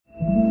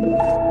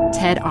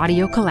TED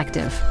Audio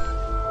Collective.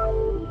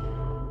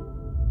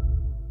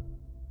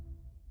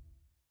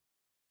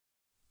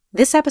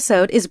 This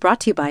episode is brought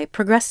to you by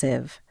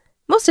Progressive.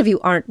 Most of you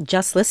aren't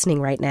just listening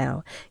right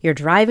now. You're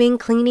driving,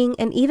 cleaning,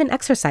 and even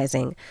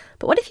exercising.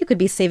 But what if you could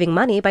be saving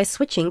money by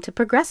switching to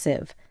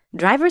Progressive?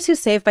 Drivers who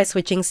save by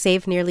switching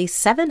save nearly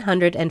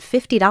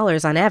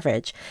 $750 on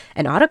average,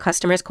 and auto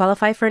customers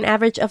qualify for an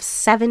average of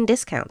 7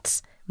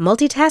 discounts.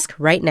 Multitask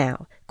right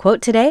now.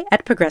 Quote today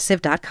at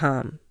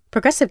Progressive.com.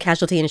 Progressive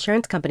Casualty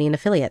Insurance Company and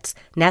Affiliates.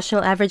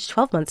 National average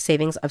 12-month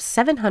savings of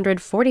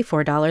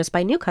 $744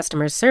 by new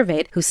customers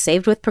surveyed who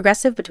saved with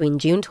Progressive between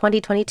June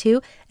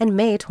 2022 and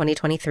May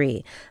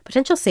 2023.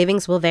 Potential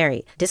savings will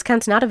vary.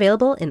 Discounts not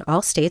available in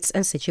all states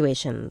and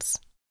situations.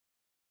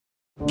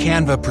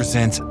 Canva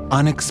presents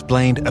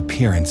Unexplained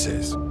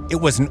Appearances. It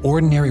was an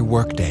ordinary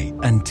workday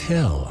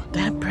until...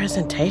 That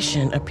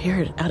presentation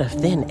appeared out of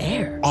thin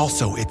air.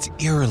 Also, it's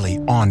eerily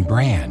on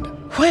brand.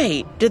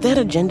 Wait, did that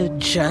agenda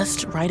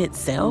just write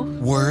itself?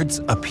 Words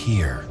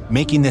appear,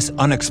 making this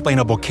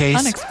unexplainable case...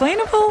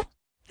 Unexplainable?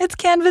 It's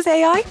Canva's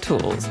AI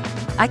tools.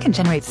 I can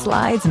generate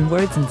slides and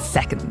words in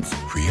seconds.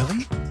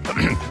 Really?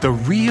 The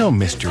real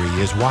mystery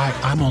is why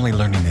I'm only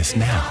learning this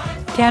now.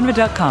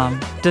 Canva.com.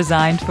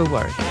 Designed for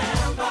work.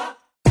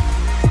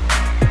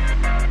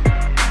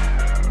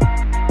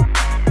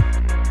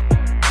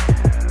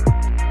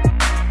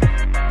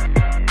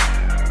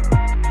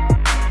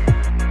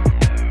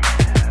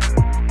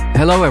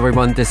 Hello,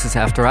 everyone. This is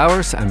After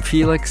Hours. I'm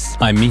Felix.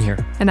 I'm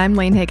Mihir. And I'm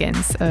Lane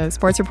Higgins, a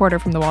sports reporter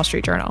from the Wall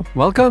Street Journal.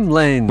 Welcome,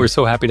 Lane. We're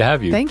so happy to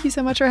have you. Thank you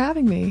so much for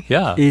having me.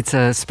 Yeah. It's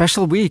a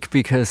special week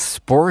because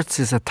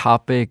sports is a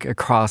topic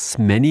across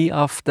many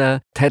of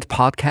the TED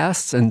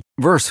podcasts, and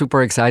we're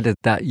super excited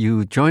that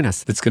you join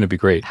us. It's going to be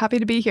great. Happy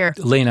to be here.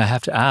 Lane, I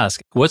have to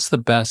ask, what's the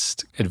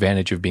best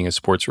advantage of being a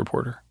sports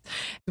reporter?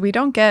 We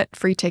don't get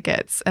free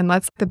tickets, and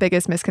that's the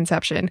biggest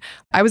misconception.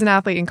 I was an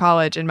athlete in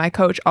college, and my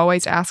coach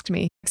always asked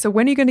me, so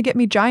when are you going to get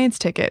me Giants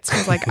tickets? I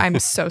was like, I'm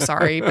so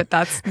sorry, but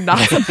that's not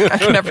something I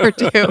can ever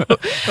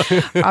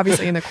do.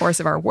 Obviously, in the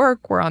course of our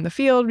work, we're on the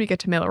field, we get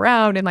to mill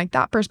around, and like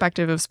that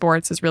perspective of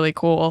sports is really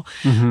cool.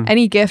 Mm-hmm.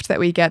 Any gift that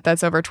we get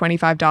that's over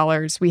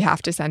 $25, we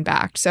have to send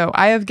back. So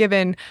I have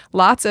given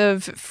lots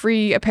of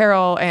free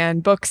apparel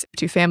and books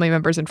to family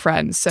members and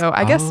friends. So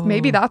I guess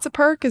maybe that's a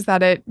perk, is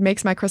that it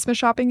makes my Christmas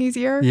shopping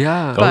easier.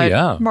 Yeah. But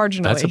yeah.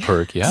 Marginally. That's a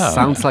perk, yeah.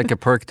 Sounds like a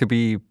perk to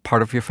be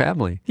part of your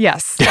family.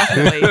 Yes,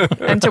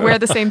 definitely. And to wear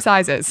the same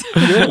sizes.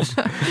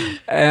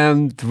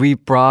 And we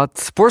brought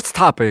sports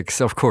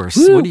topics, of course.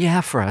 Woo. What do you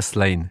have for us,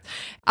 Lane?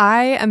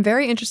 I am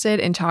very interested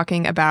in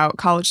talking about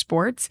college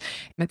sports.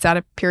 It's at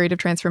a period of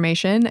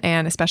transformation,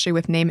 and especially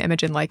with name,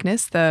 image, and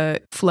likeness,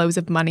 the flows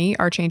of money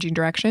are changing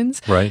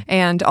directions. Right.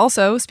 And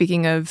also,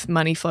 speaking of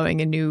money flowing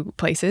in new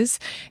places,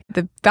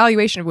 the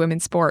valuation of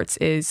women's sports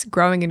is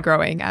growing and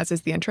growing, as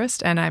is the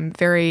interest, and I'm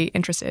very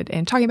interested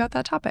in talking about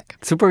that topic.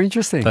 Super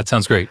interesting. That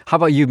sounds great. How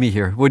about you,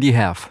 Mihir? What do you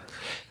have?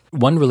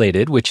 One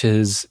related, which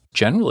is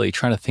generally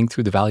trying to think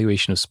through the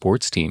valuation of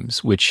sports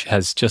teams, which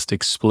has just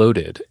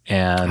exploded,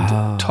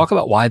 and talk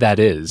about why that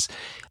is.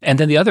 And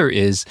then the other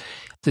is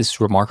this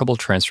remarkable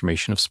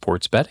transformation of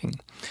sports betting.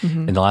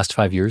 Mm-hmm. In the last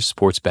 5 years,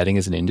 sports betting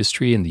as an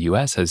industry in the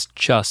U.S. has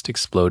just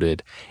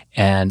exploded.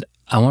 And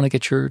I want to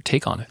get your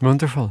take on it.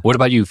 Wonderful. What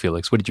about you,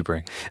 Felix? What did you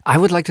bring? I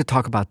would like to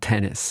talk about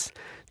tennis.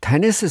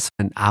 Tennis is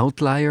an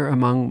outlier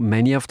among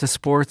many of the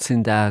sports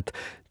in that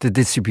the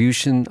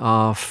distribution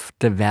of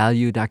the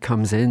value that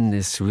comes in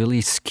is really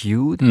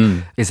skewed.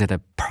 Mm. Is it a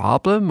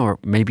problem, or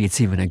maybe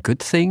it's even a good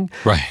thing?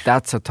 Right.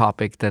 That's a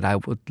topic that I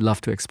would love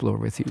to explore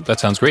with you.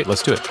 That sounds great.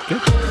 Let's do it.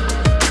 Good.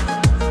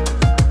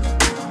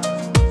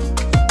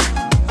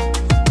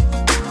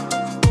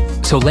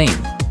 So Lane,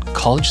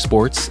 college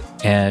sports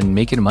and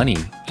making money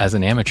as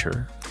an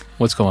amateur.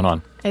 What's going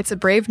on? It's a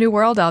brave new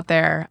world out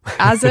there.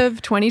 As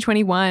of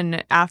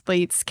 2021,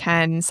 athletes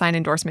can sign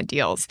endorsement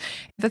deals.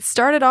 That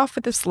started off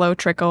with a slow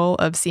trickle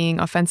of seeing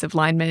offensive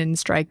linemen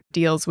strike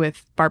deals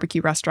with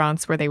barbecue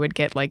restaurants where they would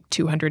get like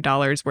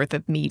 $200 worth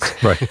of meat.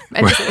 Right.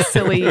 And just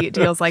silly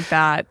deals like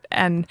that.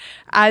 And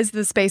as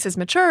the space has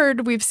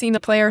matured, we've seen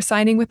a player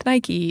signing with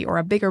Nike or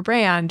a bigger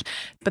brand.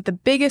 But the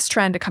biggest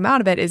trend to come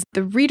out of it is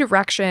the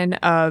redirection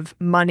of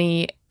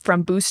money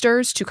from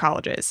boosters to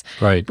colleges.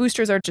 Right.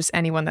 Boosters are just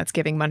anyone that's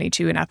giving money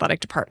to an athletic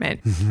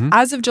department. Mm-hmm.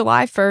 As of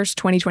July 1st,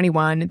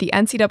 2021, the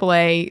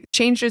NCAA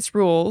changed its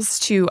rules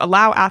to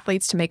allow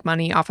athletes to make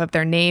money off of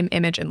their name,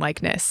 image, and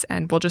likeness.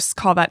 And we'll just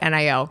call that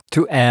NIL.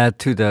 To add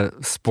to the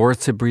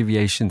sports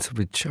abbreviations,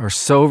 which are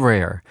so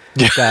rare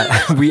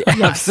that we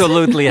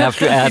absolutely have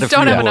to add a few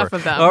don't have more. Enough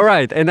of them. All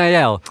right,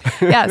 NIL.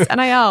 Yes,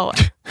 NIL.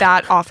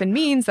 That often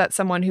means that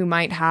someone who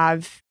might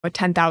have a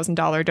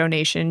 $10,000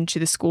 donation to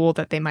the school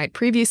that they might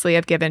previously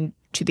have given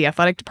to the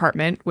athletic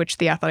department, which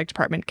the athletic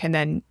department can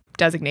then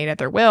designate at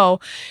their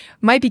will,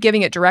 might be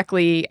giving it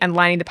directly and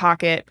lining the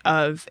pocket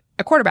of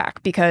a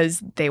quarterback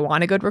because they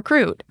want a good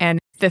recruit. And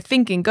the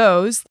thinking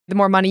goes, the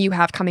more money you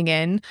have coming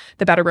in,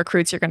 the better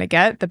recruits you're going to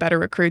get. The better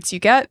recruits you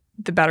get,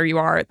 the better you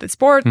are at the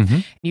sport.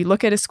 You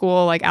look at a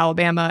school like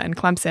Alabama and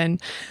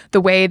Clemson, the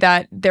way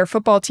that their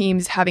football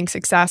teams having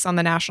success on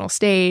the national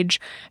stage,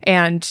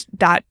 and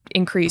that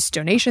increased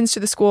donations to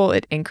the school,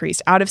 it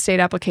increased out-of-state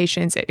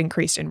applications, it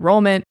increased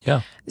enrollment.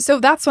 Yeah. So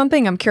that's one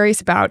thing I'm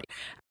curious about.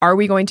 Are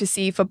we going to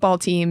see football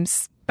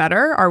teams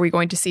better? Are we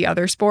going to see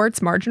other sports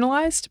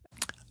marginalized?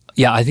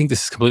 Yeah, I think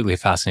this is completely a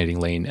fascinating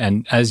lane.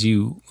 And as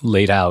you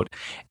laid out,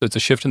 it's a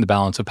shift in the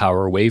balance of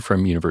power away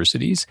from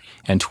universities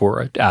and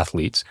toward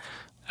athletes.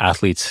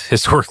 Athletes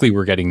historically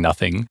were getting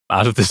nothing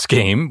out of this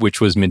game,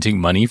 which was minting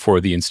money for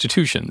the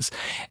institutions.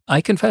 I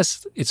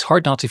confess it's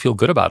hard not to feel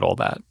good about all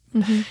that.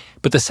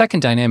 But the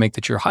second dynamic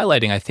that you're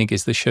highlighting, I think,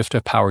 is the shift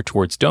of power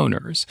towards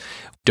donors.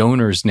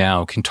 Donors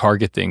now can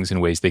target things in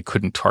ways they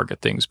couldn't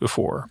target things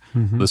before.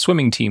 The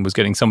swimming team was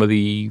getting some of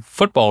the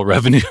football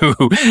revenue,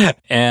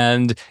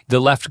 and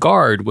the left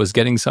guard was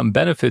getting some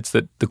benefits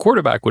that the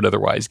quarterback would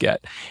otherwise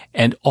get.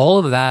 And all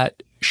of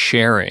that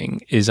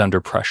sharing is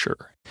under pressure.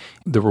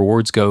 The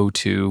rewards go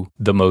to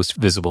the most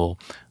visible,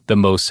 the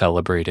most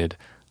celebrated,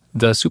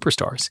 the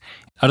superstars.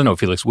 I don't know,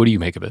 Felix, what do you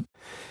make of it?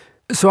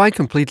 So I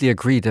completely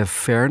agree. The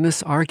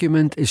fairness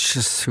argument is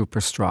just super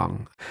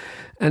strong.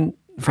 And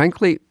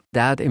frankly,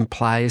 that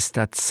implies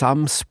that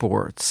some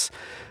sports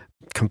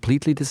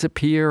completely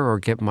disappear or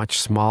get much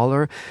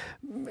smaller.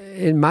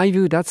 In my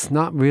view, that's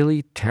not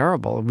really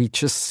terrible. We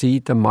just see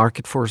the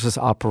market forces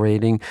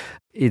operating.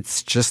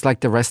 It's just like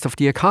the rest of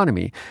the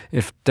economy.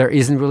 If there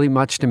isn't really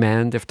much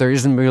demand, if there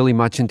isn't really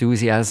much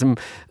enthusiasm,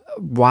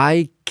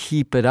 why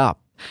keep it up?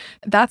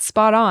 That's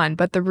spot on.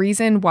 But the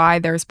reason why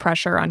there's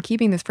pressure on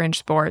keeping these fringe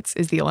sports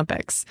is the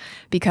Olympics,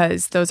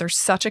 because those are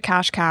such a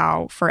cash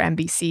cow for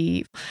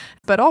NBC.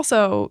 But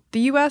also,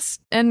 the U.S.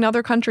 and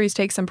other countries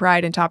take some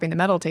pride in topping the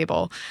medal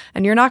table.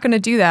 And you're not going to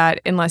do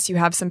that unless you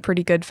have some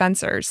pretty good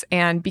fencers.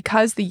 And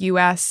because the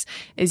U.S.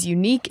 is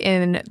unique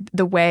in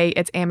the way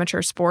its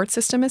amateur sports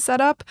system is set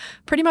up,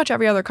 pretty much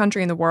every other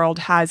country in the world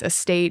has a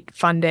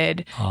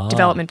state-funded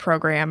development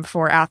program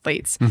for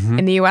athletes.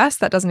 In the U.S.,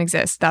 that doesn't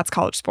exist. That's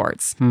college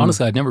sports.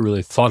 Honestly, I'd never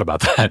really thought about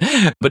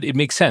that, but it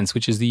makes sense,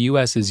 which is the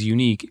U.S. is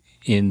unique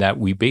in that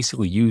we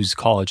basically use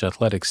college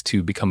athletics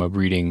to become a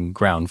breeding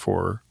ground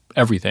for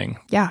everything.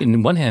 Yeah.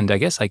 In one hand, I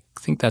guess I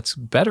think that's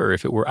better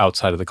if it were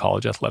outside of the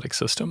college athletic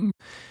system,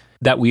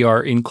 that we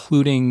are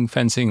including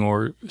fencing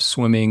or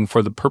swimming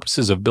for the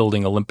purposes of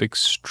building Olympic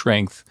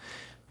strength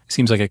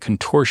seems like a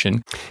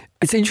contortion.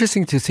 It's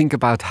interesting to think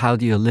about how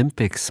the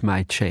Olympics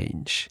might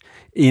change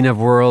in a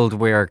world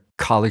where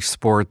college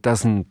sport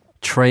doesn't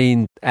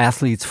train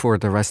athletes for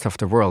the rest of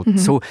the world.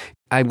 So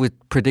I would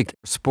predict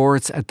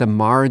sports at the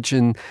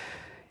margin,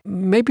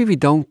 maybe we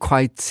don't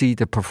quite see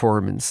the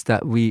performance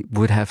that we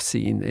would have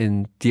seen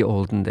in the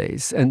olden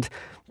days. And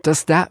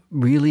does that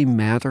really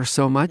matter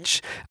so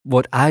much?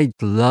 What I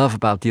love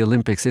about the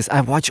Olympics is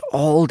I watch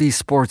all these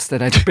sports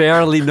that I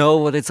barely know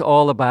what it's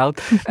all about.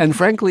 And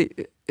frankly,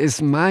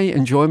 is my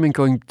enjoyment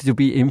going to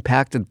be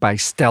impacted by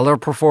stellar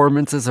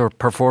performances or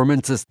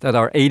performances that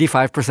are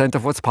 85%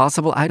 of what's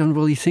possible? I don't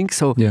really think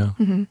so. Yeah.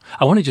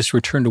 I want to just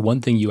return to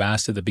one thing you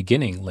asked at the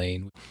beginning,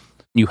 Lane.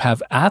 You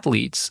have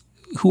athletes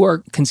who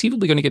are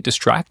conceivably going to get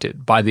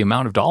distracted by the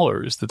amount of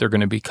dollars that they're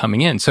going to be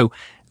coming in. So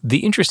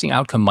the interesting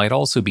outcome might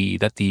also be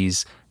that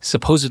these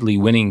supposedly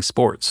winning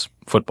sports,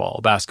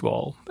 football,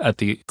 basketball, at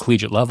the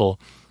collegiate level,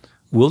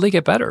 will they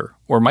get better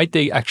or might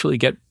they actually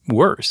get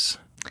worse?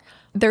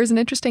 There's an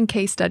interesting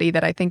case study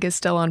that I think is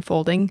still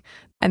unfolding,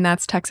 and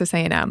that's Texas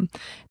A&M.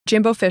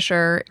 Jimbo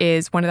Fisher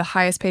is one of the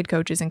highest paid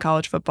coaches in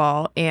college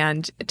football,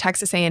 and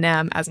Texas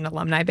A&M as an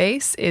alumni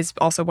base is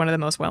also one of the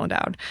most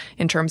well-endowed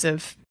in terms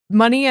of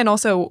money and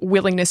also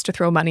willingness to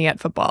throw money at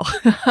football,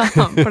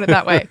 put it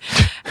that way.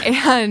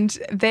 And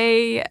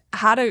they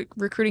had a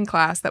recruiting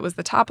class that was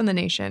the top in the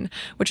nation,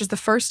 which is the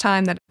first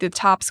time that the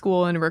top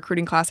school in a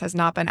recruiting class has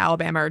not been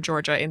Alabama or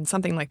Georgia in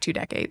something like 2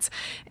 decades.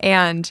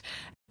 And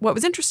what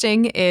was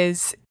interesting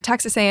is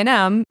Texas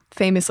A&M,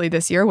 famously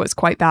this year, was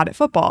quite bad at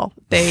football.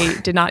 They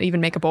did not even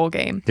make a bowl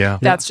game.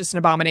 That's just an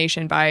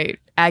abomination by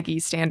Aggie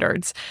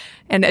standards.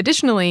 And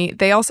additionally,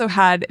 they also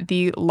had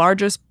the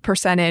largest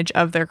percentage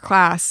of their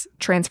class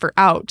transfer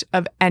out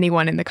of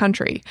anyone in the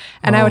country.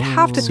 And I would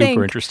have to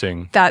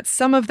think that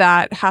some of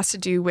that has to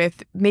do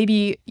with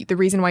maybe the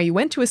reason why you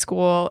went to a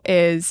school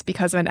is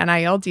because of an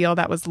NIL deal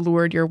that was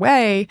lured your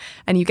way,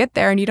 and you get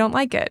there and you don't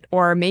like it.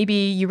 Or maybe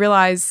you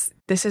realize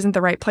this isn't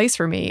the right place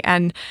for me.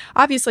 And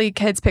obviously,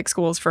 kids pick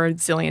schools for a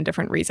zillion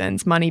different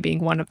reasons, money being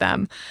one of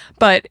them.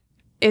 But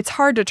it's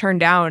hard to turn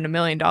down $1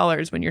 million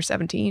when you're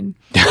 17.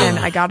 And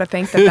I got to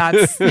think that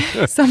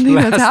that's something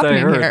that's happening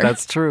here.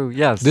 That's true,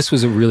 yes. This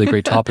was a really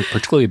great topic,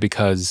 particularly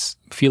because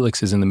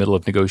Felix is in the middle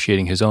of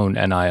negotiating his own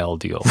NIL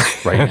deal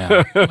right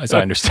now, as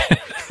I understand.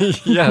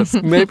 Yes,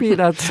 maybe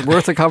that's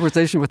worth a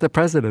conversation with the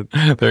president.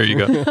 There you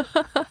go.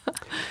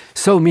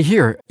 So,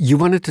 Mihir, you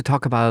wanted to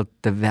talk about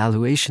the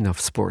valuation of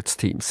sports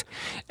teams.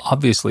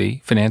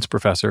 Obviously, finance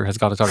professor has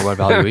got to talk about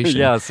valuation.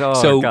 Yes.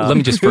 So let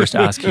me just first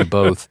ask you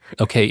both,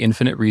 okay,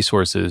 infinite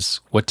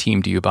resources, what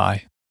team do you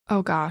buy?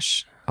 Oh,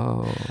 gosh.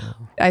 Oh.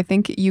 I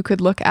think you could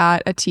look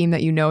at a team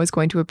that you know is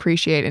going to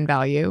appreciate in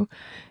value.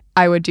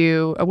 I would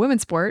do a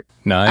women's sport,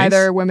 Nice.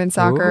 either women's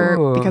soccer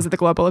Ooh. because of the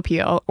global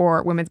appeal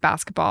or women's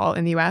basketball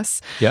in the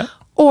US. Yeah.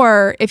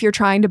 Or if you're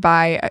trying to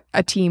buy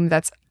a team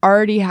that's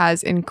already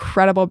has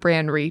incredible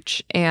brand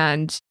reach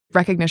and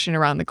recognition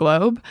around the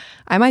globe,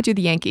 I might do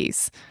the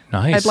Yankees.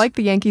 Nice. I'd like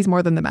the Yankees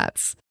more than the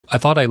Mets. I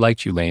thought I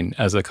liked you, Lane,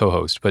 as a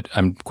co-host, but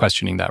I'm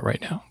questioning that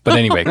right now. But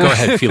anyway, go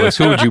ahead, Felix.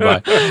 Who would you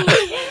buy?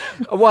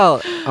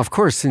 Well, of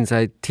course, since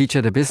I teach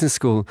at a business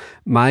school,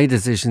 my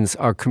decisions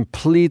are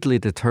completely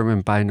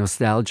determined by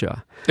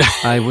nostalgia.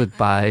 I would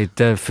buy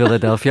the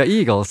Philadelphia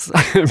Eagles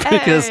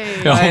because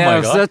Hey. Oh I my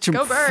have God. such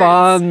Go Birds.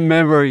 fond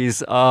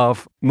memories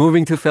of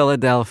moving to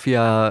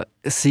Philadelphia,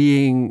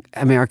 seeing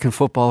American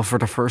football for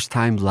the first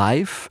time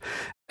live.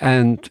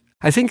 And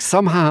I think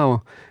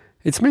somehow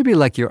it's maybe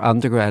like your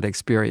undergrad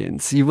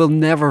experience. You will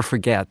never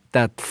forget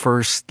that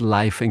first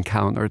live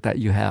encounter that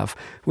you have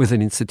with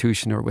an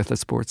institution or with a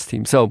sports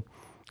team. So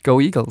go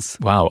Eagles.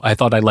 Wow, I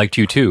thought I liked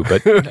you too,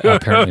 but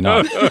apparently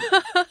not.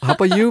 How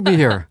about you,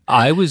 Mihir?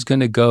 I was going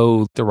to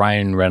go the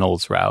Ryan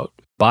Reynolds route,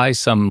 buy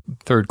some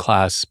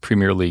third-class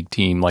Premier League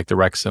team like the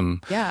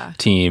Wrexham Yeah.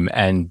 team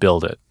and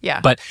build it.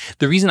 Yeah. But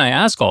the reason I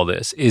ask all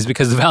this is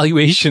because the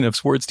valuation of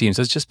sports teams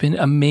has just been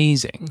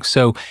amazing.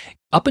 So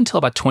up until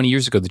about 20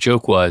 years ago, the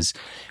joke was,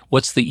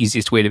 what's the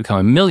easiest way to become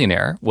a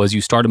millionaire? Was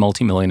you start a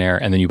multimillionaire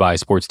and then you buy a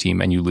sports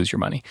team and you lose your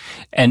money.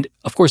 And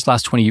of course, the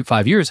last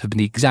 25 years have been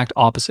the exact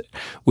opposite,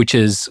 which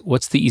is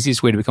what's the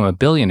easiest way to become a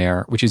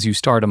billionaire, which is you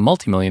start a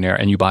multimillionaire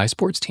and you buy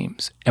sports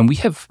teams. And we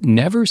have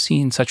never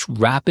seen such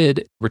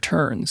rapid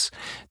returns.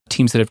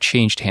 Teams that have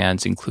changed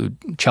hands include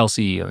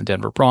Chelsea and the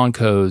Denver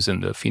Broncos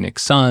and the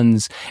Phoenix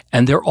Suns,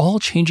 and they're all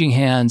changing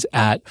hands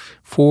at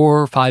 $4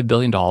 or $5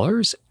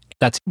 billion.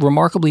 That's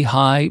remarkably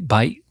high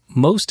by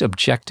most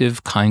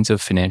objective kinds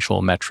of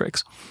financial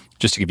metrics.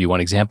 Just to give you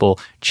one example,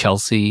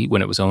 Chelsea,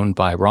 when it was owned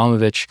by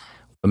Abramovich,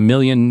 $1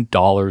 million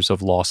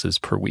of losses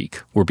per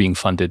week were being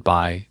funded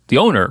by the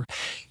owner.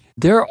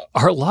 There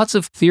are lots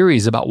of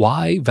theories about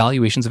why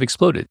valuations have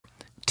exploded.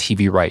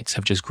 TV rights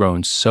have just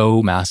grown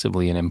so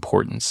massively in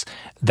importance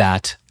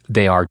that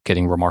they are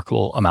getting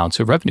remarkable amounts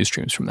of revenue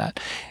streams from that.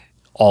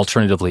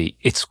 Alternatively,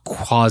 it's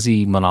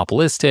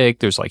quasi-monopolistic.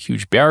 There's like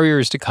huge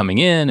barriers to coming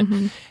in.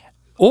 Mm-hmm.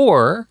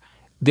 Or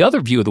the other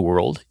view of the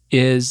world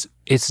is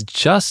it's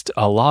just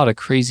a lot of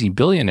crazy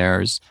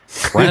billionaires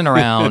running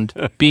around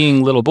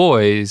being little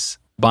boys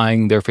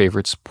buying their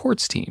favorite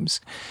sports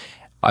teams.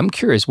 I'm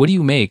curious, what do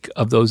you make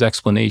of those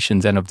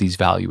explanations and of these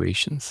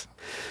valuations?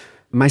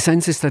 My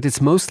sense is that it's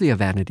mostly a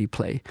vanity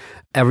play.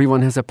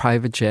 Everyone has a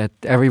private jet.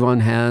 Everyone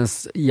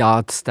has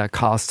yachts that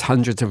cost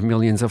hundreds of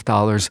millions of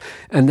dollars.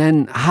 And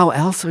then how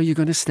else are you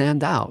going to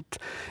stand out?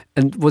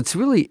 And what's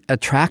really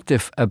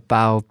attractive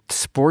about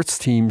sports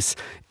teams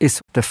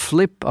is the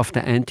flip of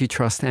the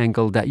antitrust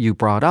angle that you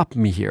brought up,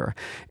 Mihir.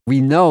 We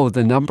know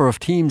the number of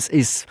teams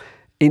is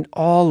in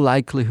all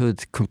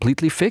likelihood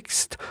completely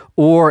fixed,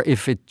 or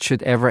if it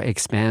should ever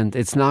expand,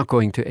 it's not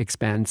going to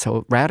expand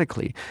so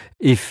radically.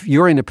 If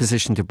you're in a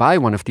position to buy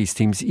one of these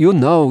teams, you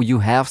know you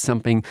have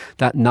something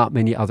that not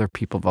many other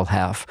people will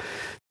have.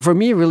 For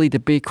me, really, the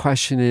big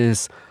question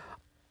is,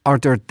 are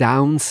there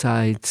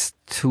downsides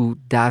to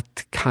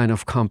that kind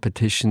of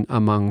competition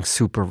among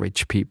super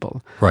rich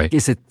people? Right.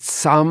 Is it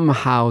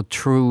somehow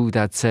true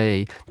that,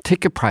 say,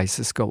 ticket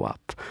prices go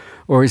up?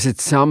 Or is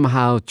it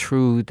somehow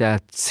true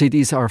that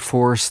cities are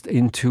forced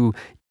into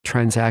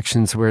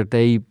transactions where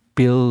they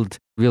build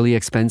really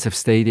expensive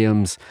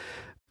stadiums?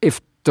 If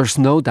there's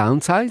no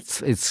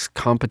downsides, it's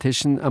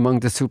competition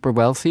among the super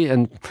wealthy,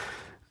 and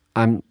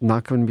I'm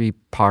not going to be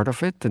part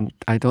of it, and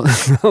I don't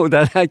know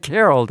that I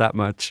care all that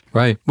much.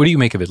 Right. What do you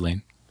make of it,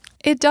 Lane?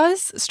 It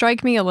does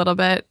strike me a little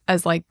bit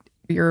as like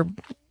your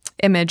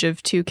image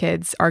of two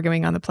kids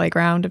arguing on the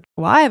playground.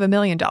 Well, I have $1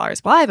 million. Well,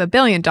 I have $1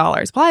 billion.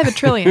 Well, I have $1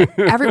 trillion.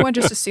 Everyone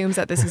just assumes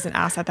that this is an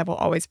asset that will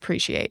always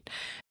appreciate.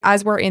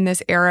 As we're in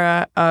this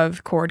era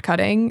of cord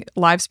cutting,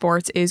 live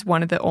sports is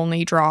one of the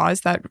only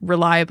draws that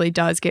reliably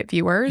does get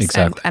viewers.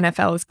 Exactly. And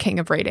NFL is king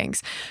of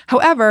ratings.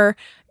 However,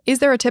 is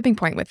there a tipping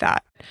point with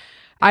that?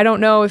 I don't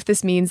know if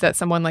this means that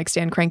someone like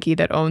Stan Kroenke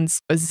that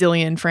owns a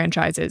zillion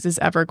franchises is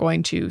ever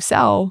going to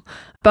sell,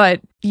 but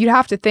you'd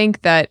have to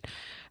think that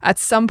at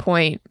some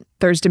point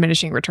there's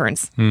diminishing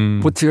returns.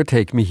 What's your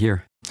take,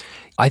 Mihir?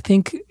 I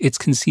think it's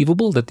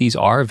conceivable that these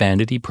are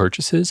vanity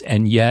purchases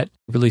and yet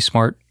really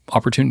smart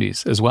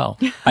opportunities as well.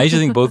 I actually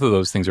think both of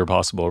those things are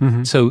possible.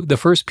 Mm-hmm. So the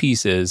first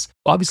piece is,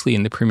 obviously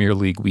in the Premier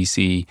League, we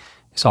see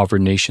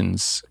sovereign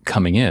nations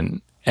coming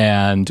in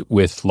and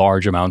with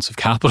large amounts of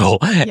capital.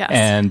 Yes.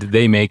 And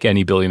they make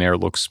any billionaire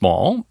look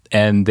small,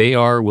 and they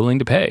are willing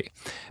to pay.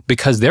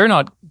 because they're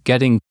not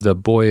getting the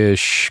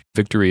boyish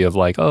victory of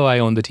like, oh, I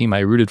own the team I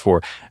rooted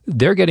for.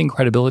 They're getting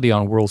credibility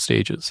on world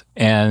stages,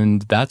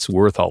 and that's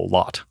worth a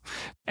lot.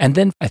 And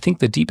then I think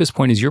the deepest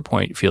point is your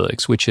point,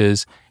 Felix, which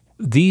is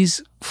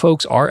these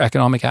folks are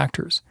economic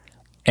actors.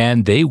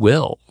 And they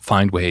will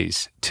find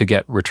ways to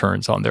get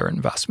returns on their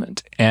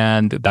investment.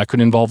 And that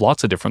could involve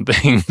lots of different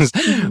things.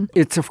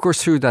 It's of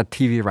course true that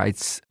TV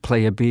rights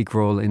play a big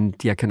role in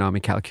the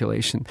economic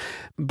calculation.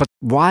 But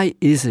why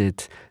is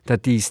it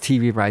that these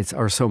TV rights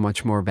are so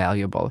much more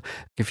valuable?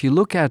 If you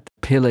look at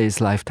Pele's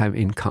lifetime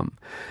income,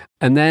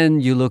 and then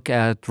you look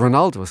at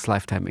Ronaldo's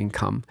lifetime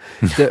income,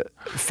 the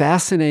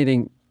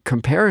fascinating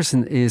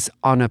comparison is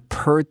on a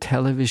per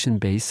television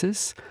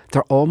basis,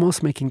 they're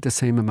almost making the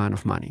same amount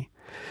of money.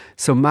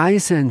 So my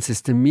sense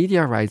is the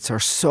media rights are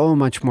so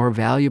much more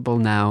valuable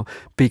now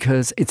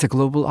because it's a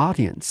global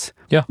audience.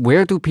 Yeah.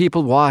 Where do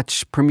people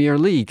watch Premier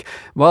League?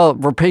 Well,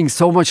 we're paying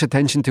so much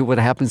attention to what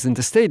happens in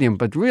the stadium,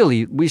 but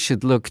really we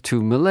should look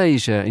to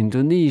Malaysia,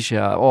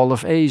 Indonesia, all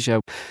of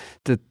Asia.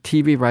 The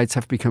TV rights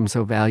have become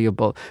so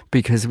valuable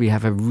because we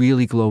have a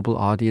really global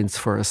audience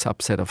for a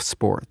subset of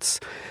sports.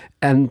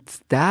 And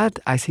that,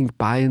 I think,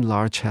 by and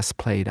large has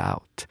played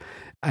out.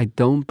 I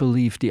don't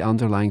believe the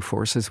underlying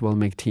forces will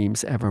make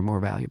teams ever more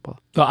valuable.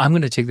 Well, I'm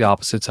going to take the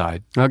opposite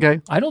side. Okay.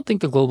 I don't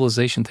think the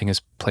globalization thing has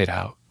played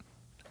out.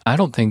 I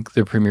don't think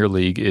the Premier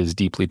League is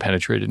deeply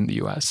penetrated in the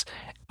U.S.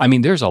 I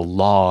mean, there's a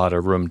lot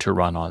of room to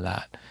run on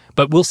that.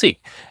 But we'll see.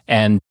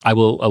 And I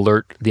will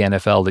alert the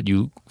NFL that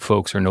you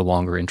folks are no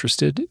longer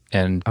interested,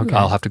 and okay.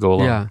 I'll have to go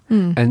along.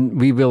 Yeah. And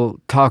we will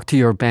talk to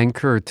your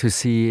banker to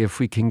see if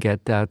we can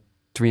get that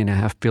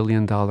 $3.5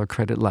 billion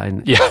credit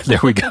line. Yeah,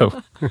 there we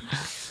go.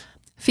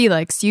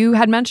 Felix, you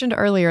had mentioned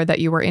earlier that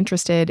you were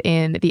interested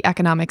in the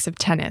economics of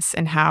tennis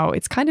and how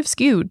it's kind of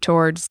skewed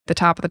towards the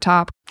top of the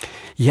top.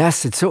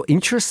 Yes, it's so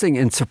interesting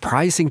and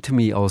surprising to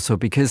me also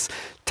because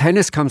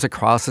tennis comes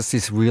across as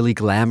this really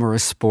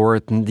glamorous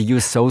sport and you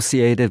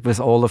associate it with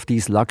all of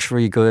these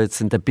luxury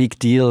goods and the big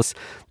deals.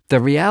 The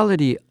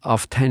reality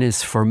of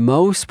tennis for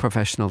most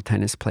professional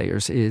tennis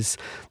players is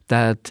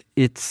that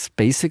it's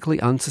basically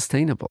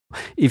unsustainable.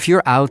 If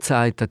you're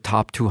outside the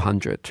top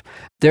 200,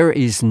 there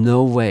is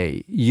no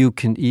way you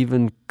can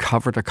even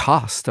cover the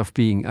cost of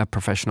being a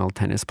professional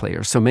tennis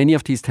player. So many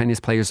of these tennis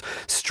players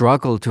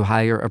struggle to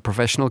hire a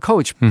professional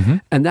coach. Mm-hmm.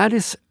 And that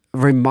is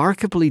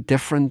remarkably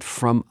different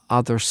from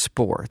other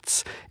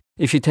sports.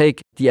 If you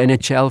take the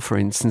NHL, for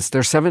instance,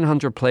 there's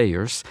 700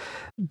 players.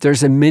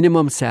 There's a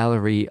minimum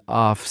salary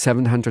of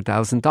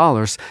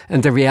 $700,000.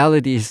 And the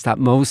reality is that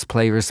most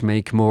players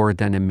make more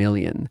than $1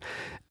 million.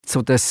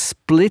 So the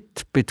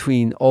split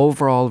between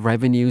overall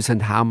revenues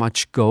and how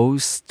much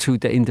goes to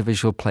the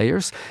individual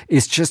players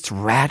is just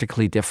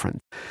radically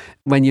different.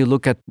 When you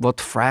look at what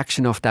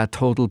fraction of that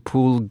total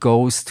pool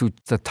goes to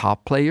the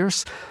top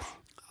players,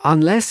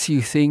 unless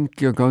you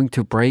think you're going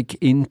to break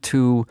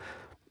into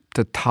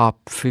the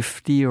top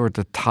 50 or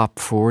the top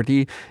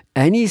 40,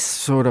 any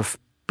sort of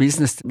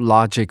business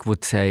logic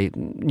would say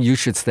you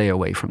should stay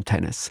away from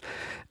tennis.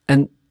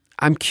 And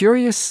I'm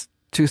curious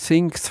to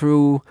think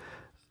through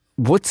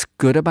what's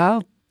good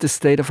about the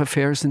state of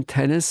affairs in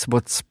tennis,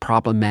 what's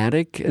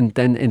problematic, and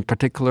then in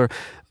particular,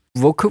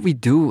 what could we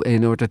do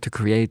in order to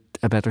create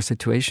a better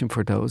situation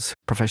for those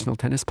professional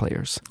tennis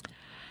players?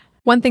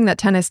 One thing that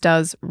tennis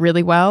does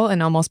really well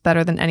and almost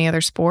better than any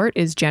other sport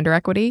is gender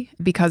equity.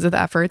 Because of the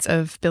efforts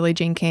of Billie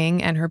Jean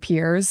King and her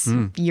peers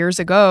years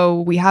ago,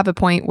 we have a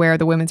point where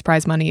the women's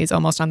prize money is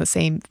almost on the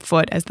same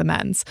foot as the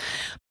men's.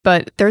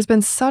 But there's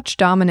been such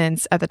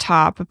dominance at the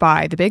top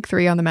by the big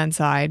three on the men's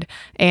side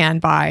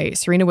and by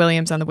Serena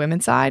Williams on the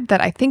women's side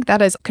that I think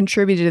that has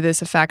contributed to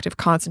this effect of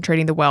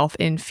concentrating the wealth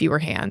in fewer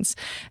hands.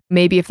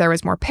 Maybe if there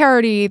was more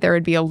parity, there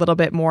would be a little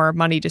bit more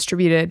money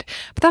distributed.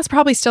 But that's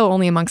probably still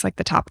only amongst like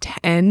the top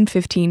 10,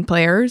 15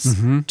 players.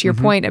 To your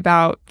point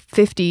about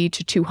 50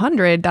 to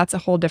 200, that's a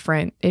whole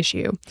different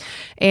issue.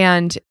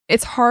 And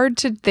it's hard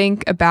to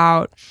think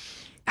about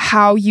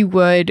how you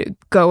would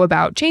go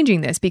about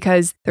changing this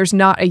because there's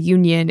not a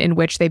union in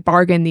which they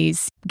bargain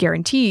these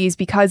guarantees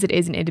because it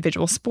is an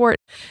individual sport.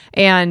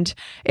 And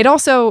it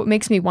also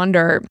makes me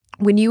wonder,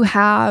 when you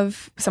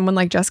have someone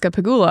like Jessica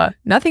Pegula,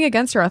 nothing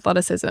against her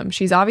athleticism.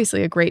 She's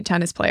obviously a great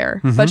tennis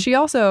player, but she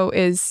also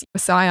is a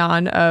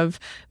scion of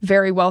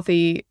very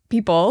wealthy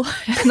people.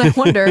 And I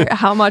wonder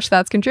how much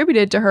that's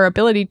contributed to her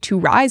ability to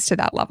rise to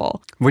that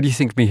level. What do you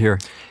think,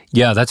 Mihir?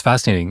 Yeah, that's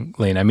fascinating,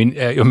 Lane. I mean,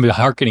 I'm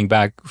harkening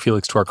back,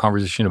 Felix, to our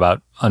conversation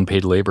about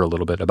unpaid labor a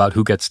little bit, about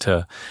who gets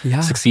to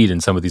succeed in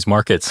some of these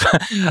markets.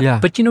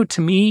 But, you know, to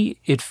me,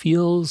 it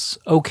feels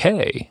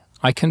okay.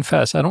 I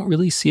confess, I don't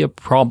really see a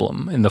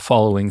problem in the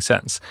following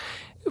sense.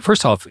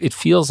 First off, it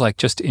feels like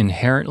just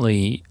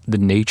inherently the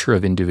nature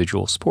of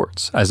individual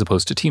sports as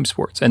opposed to team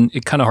sports. And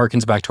it kind of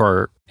harkens back to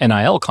our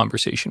NIL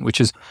conversation,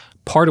 which is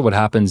part of what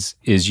happens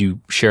is you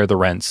share the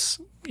rents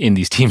in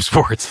these team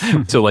sports.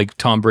 So like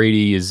Tom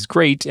Brady is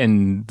great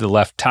and the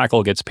left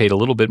tackle gets paid a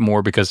little bit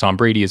more because Tom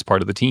Brady is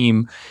part of the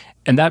team.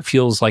 And that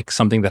feels like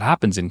something that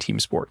happens in team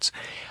sports.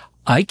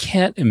 I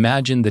can't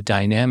imagine the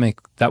dynamic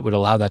that would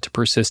allow that to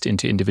persist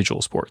into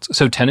individual sports.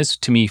 So tennis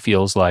to me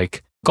feels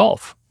like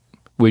golf,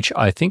 which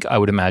I think I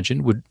would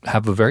imagine would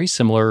have a very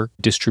similar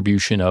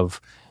distribution of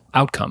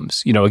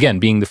outcomes. Again,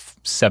 being the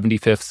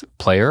 75th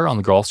player on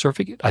the golf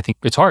circuit, I think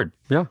it's hard.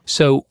 Yeah.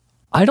 So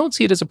I don't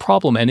see it as a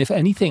problem. And if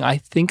anything, I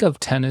think of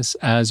tennis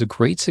as a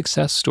great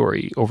success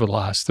story over the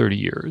last 30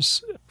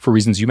 years for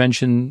reasons you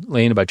mentioned,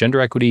 Lane, about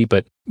gender equity,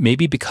 but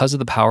maybe because of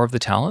the power of the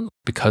talent,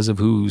 because of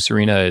who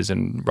Serena is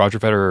and Roger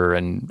Federer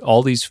and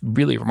all these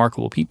really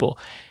remarkable people.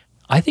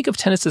 I think of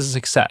tennis as a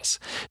success.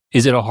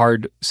 Is it a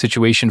hard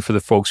situation for the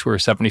folks who are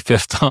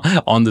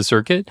 75th on the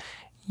circuit?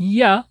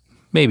 Yeah,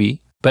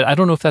 maybe. But I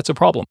don't know if that's a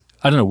problem.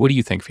 I don't know. What do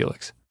you think,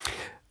 Felix?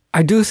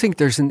 I do think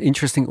there's an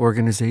interesting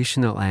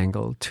organizational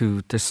angle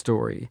to the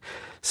story.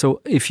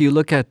 So if you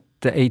look at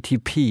the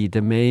ATP,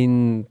 the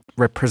main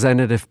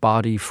representative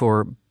body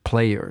for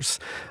players,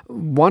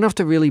 one of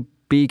the really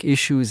big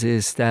issues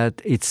is that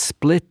it's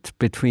split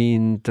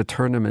between the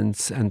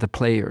tournaments and the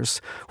players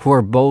who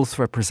are both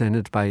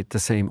represented by the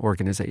same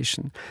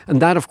organization.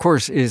 And that, of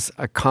course, is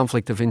a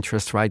conflict of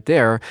interest right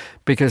there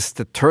because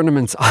the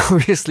tournaments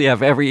obviously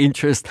have every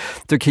interest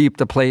to keep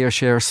the player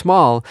share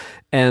small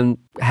and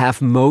have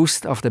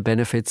most of the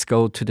benefits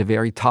go to the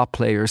very top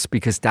players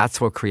because that's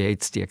what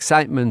creates the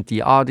excitement,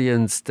 the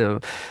audience, the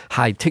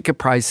high ticket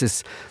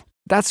prices.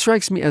 That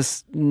strikes me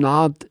as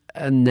not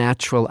a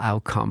natural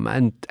outcome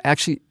and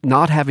actually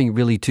not having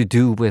really to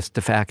do with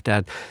the fact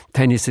that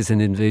tennis is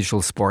an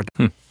individual sport.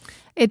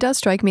 It does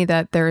strike me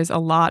that there is a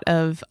lot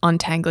of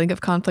untangling of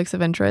conflicts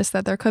of interest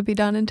that there could be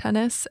done in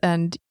tennis.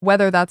 And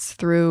whether that's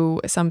through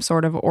some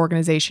sort of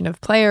organization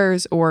of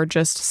players or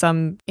just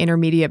some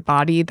intermediate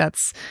body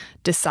that's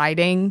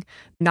deciding,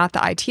 not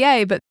the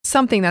ITA, but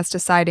something that's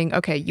deciding,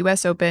 okay,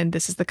 US Open,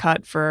 this is the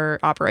cut for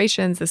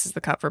operations, this is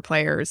the cut for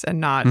players, and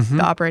not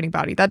the operating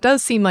body. That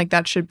does seem like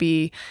that should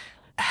be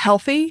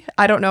healthy.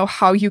 I don't know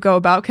how you go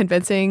about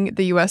convincing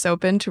the US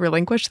Open to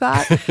relinquish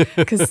that,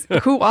 because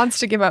who wants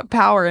to give up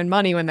power and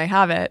money when they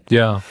have it?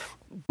 Yeah.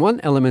 One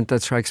element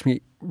that strikes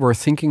me we're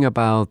thinking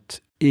about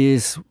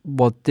is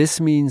what this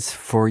means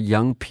for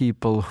young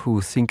people who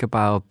think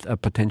about a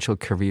potential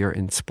career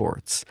in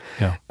sports.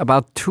 Yeah.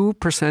 About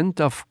 2%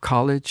 of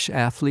college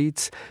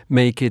athletes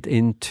make it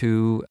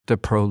into the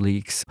pro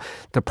leagues.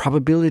 The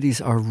probabilities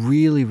are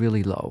really,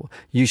 really low.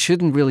 You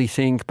shouldn't really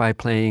think by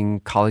playing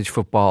college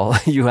football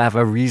you have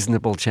a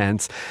reasonable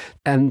chance.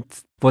 And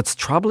what's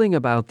troubling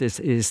about this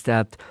is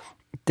that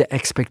the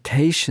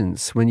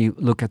expectations, when you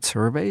look at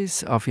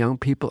surveys of young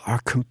people,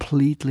 are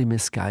completely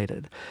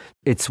misguided.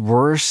 It's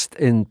worse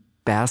in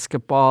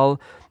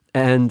basketball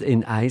and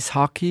in ice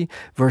hockey,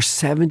 where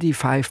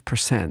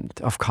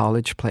 75% of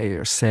college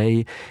players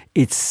say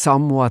it's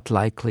somewhat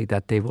likely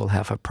that they will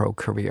have a pro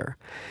career.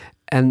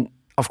 And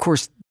of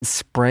course,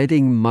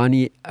 spreading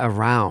money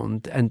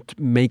around and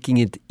making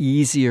it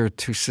easier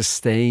to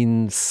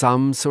sustain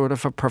some sort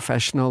of a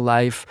professional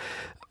life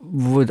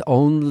would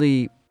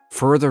only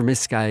further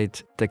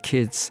misguide the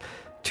kids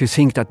to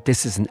think that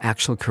this is an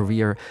actual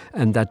career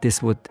and that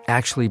this would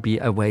actually be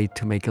a way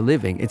to make a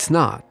living. It's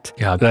not.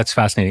 Yeah, that's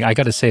fascinating. I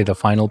got to say, the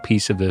final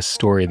piece of this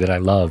story that I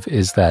love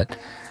is that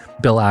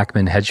Bill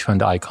Ackman, hedge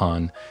fund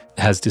icon,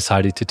 has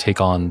decided to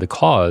take on the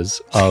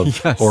cause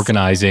of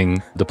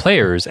organizing the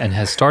players and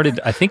has started,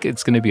 I think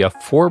it's going to be a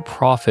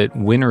for-profit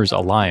winners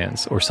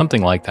alliance or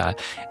something like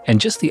that. And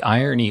just the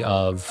irony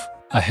of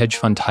a hedge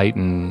fund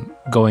titan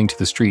going to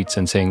the streets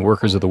and saying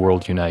workers of the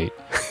world unite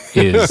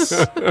is,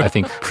 I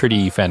think,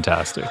 pretty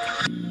fantastic.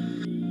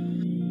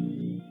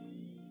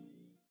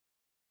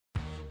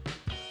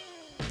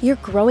 You're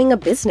growing a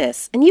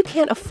business and you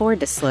can't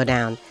afford to slow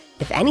down.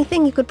 If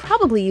anything, you could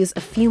probably use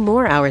a few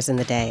more hours in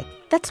the day.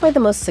 That's why the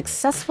most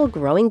successful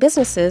growing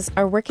businesses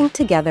are working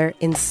together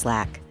in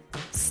Slack.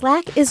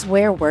 Slack is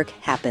where work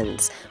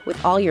happens,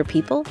 with all your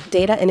people,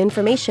 data, and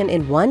information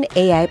in one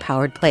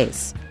AI-powered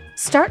place.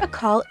 Start a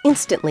call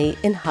instantly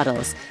in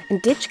huddles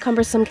and ditch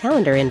cumbersome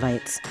calendar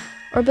invites.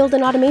 Or build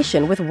an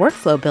automation with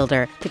Workflow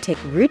Builder to take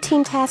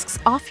routine tasks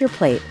off your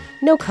plate,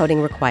 no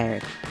coding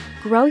required.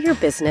 Grow your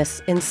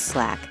business in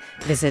Slack.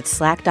 Visit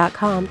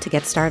slack.com to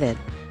get started.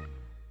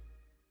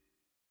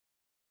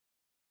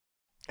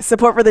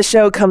 Support for the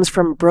show comes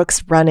from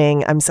Brooks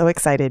Running. I'm so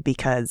excited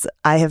because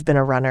I have been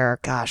a runner,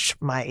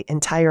 my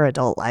entire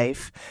adult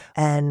life.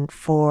 And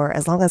for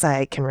as long as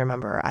I can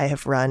remember, I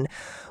have run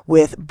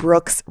with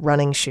Brooks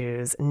running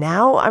shoes.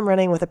 Now I'm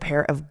running with a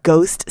pair of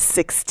Ghost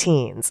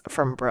 16s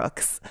from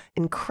Brooks.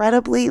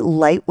 Incredibly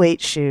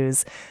lightweight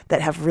shoes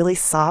that have really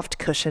soft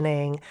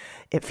cushioning.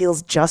 It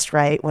feels just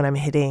right when I'm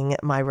hitting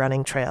my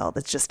running trail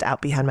that's just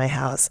out behind my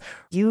house.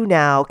 You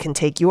now can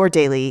take your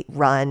daily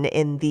run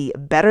in the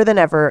better than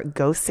ever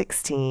Ghost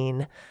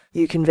 16.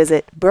 You can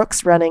visit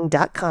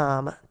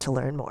brooksrunning.com to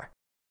learn more.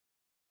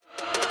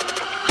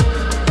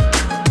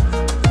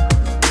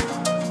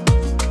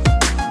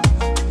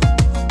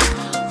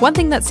 One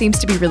thing that seems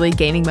to be really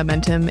gaining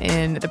momentum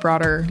in the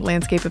broader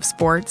landscape of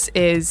sports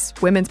is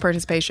women's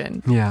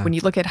participation. Yeah. When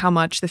you look at how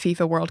much the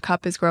FIFA World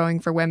Cup is growing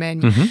for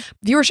women,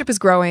 viewership is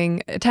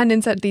growing,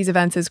 attendance at these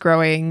events is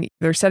growing.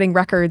 They're setting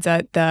records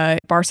at the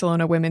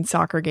Barcelona women's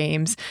soccer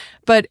games,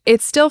 but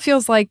it still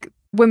feels like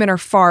women are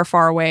far,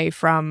 far away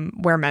from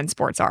where men's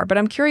sports are. But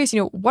I'm curious,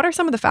 what are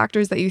some of the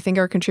factors that you think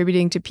are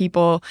contributing to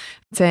people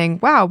saying,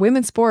 wow,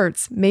 women's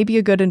sports may be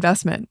a good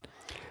investment?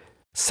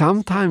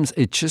 Sometimes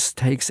it just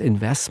takes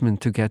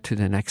investment to get to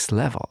the next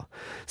level.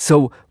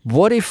 So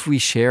what if we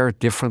share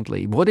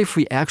differently? What if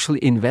we actually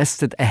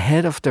invested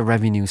ahead of the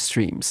revenue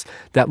streams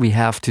that we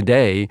have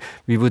today?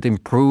 We would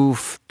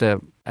improve the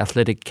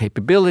athletic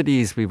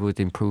capabilities, we would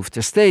improve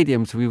the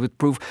stadiums, we would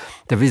improve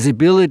the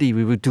visibility,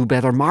 we would do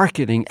better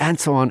marketing, and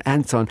so on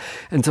and so on.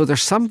 And so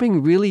there's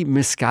something really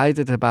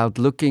misguided about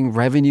looking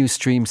revenue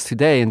streams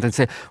today and then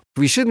say,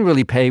 we shouldn't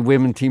really pay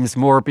women teams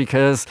more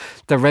because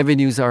the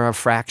revenues are a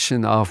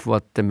fraction of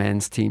what the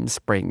men's teams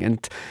bring.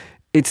 And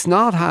it's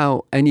not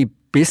how any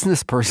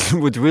business person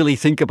would really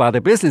think about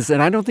a business.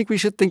 And I don't think we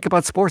should think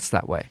about sports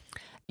that way.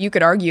 You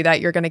could argue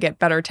that you're going to get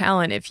better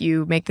talent if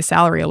you make the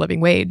salary a living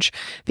wage,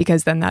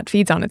 because then that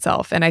feeds on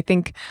itself. And I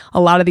think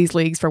a lot of these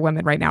leagues for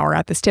women right now are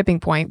at this tipping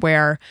point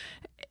where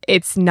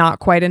it's not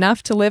quite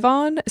enough to live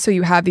on. So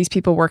you have these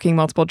people working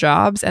multiple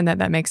jobs, and then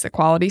that makes the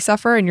quality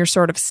suffer. And you're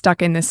sort of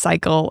stuck in this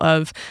cycle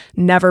of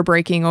never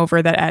breaking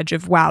over that edge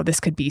of, wow, this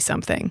could be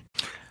something.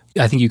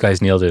 I think you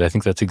guys nailed it. I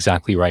think that's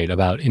exactly right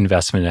about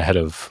investment ahead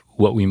of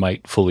what we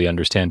might fully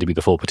understand to be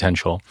the full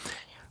potential.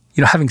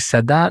 Having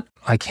said that,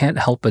 I can't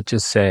help but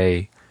just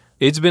say,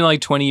 it's been like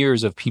 20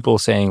 years of people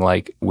saying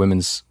like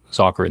women's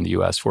soccer in the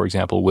US, for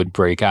example, would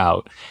break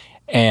out.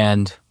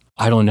 And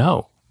I don't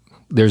know.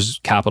 There's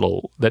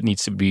capital that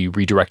needs to be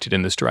redirected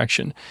in this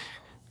direction.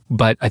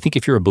 But I think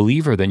if you're a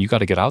believer, then you got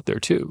to get out there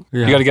too.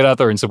 Yeah. You got to get out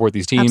there and support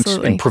these teams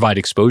and provide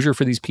exposure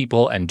for these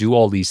people and do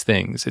all these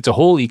things. It's a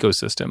whole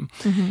ecosystem.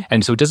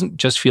 And so it doesn't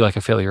just feel like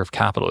a failure of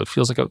capital. It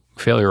feels like a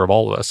failure of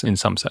all of us in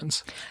some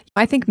sense.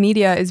 I think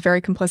media is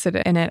very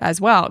complicit in it as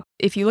well.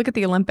 If you look at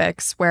the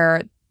Olympics,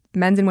 where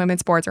men's and women's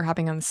sports are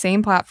happening on the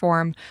same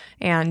platform,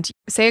 and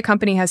say a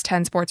company has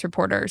 10 sports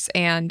reporters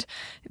and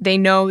they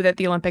know that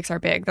the Olympics are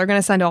big, they're going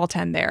to send all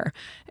 10 there.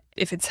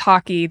 If it's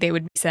hockey, they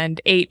would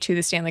send 8 to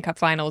the Stanley Cup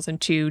Finals and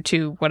 2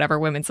 to whatever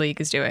women's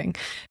league is doing.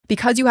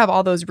 Because you have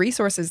all those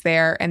resources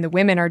there and the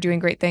women are doing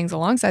great things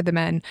alongside the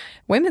men,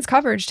 women's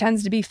coverage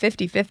tends to be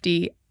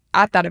 50-50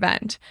 at that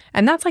event.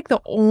 And that's like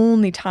the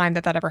only time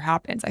that ever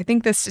happens. I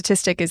think the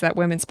statistic is that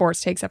women's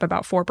sports takes up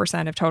about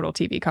 4% of total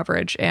TV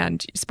coverage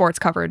and sports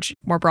coverage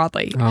more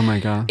broadly. Oh my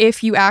God.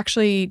 If you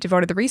actually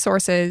devoted the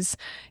resources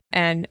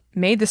and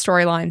made the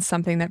storylines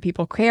something that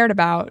people cared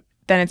about,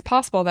 then it's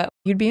possible that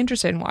you'd be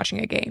interested in watching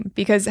a game.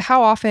 Because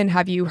how often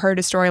have you heard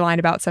a storyline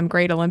about some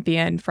great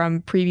Olympian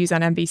from previews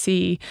on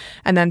NBC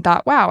and then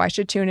thought, wow, I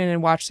should tune in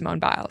and watch Simone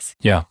Biles?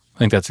 Yeah, I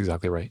think that's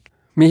exactly right.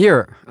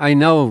 Mihir, I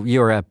know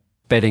you're a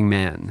betting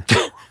man.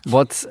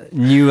 What's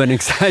new and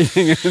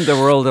exciting in the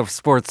world of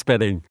sports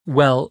betting?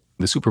 Well,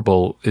 the Super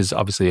Bowl is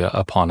obviously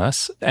upon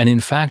us. And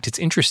in fact, it's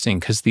interesting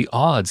because the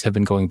odds have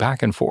been going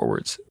back and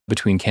forwards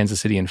between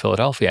Kansas City and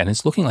Philadelphia, and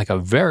it's looking like a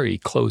very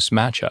close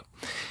matchup.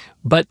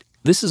 But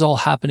this is all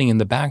happening in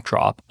the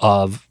backdrop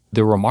of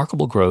the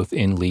remarkable growth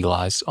in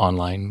legalized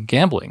online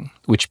gambling,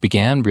 which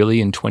began really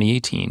in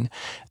 2018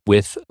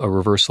 with a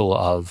reversal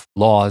of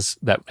laws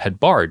that had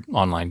barred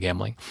online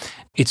gambling.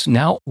 It's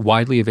now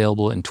widely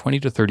available in 20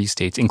 to 30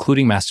 states,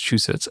 including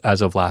Massachusetts,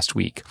 as of last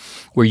week,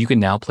 where you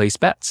can now place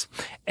bets.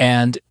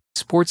 And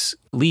sports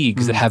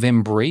leagues that have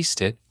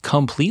embraced it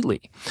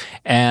completely,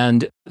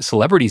 and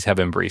celebrities have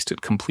embraced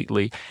it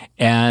completely,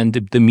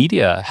 and the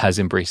media has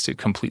embraced it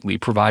completely,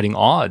 providing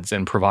odds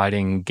and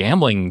providing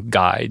gambling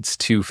guides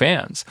to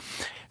fans.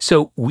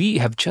 So we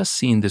have just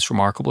seen this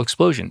remarkable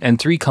explosion. And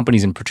 3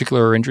 companies in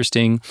particular are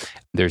interesting.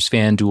 There's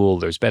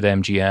FanDuel, there's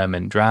BetMGM,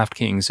 and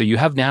DraftKings. So you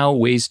have now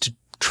ways to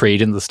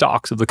trade in the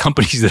stocks of the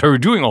companies that are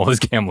doing all this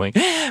gambling.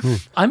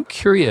 I'm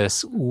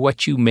curious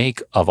what you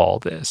make of all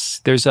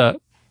this. There's a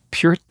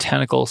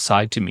puritanical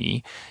side to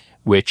me,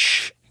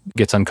 which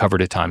gets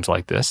uncovered at times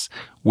like this,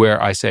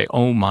 where I say,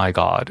 oh my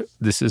God,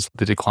 this is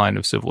the decline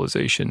of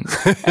civilization.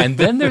 And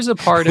then there's a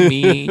part of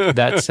me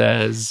that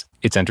says,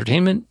 it's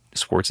entertainment,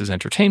 sports is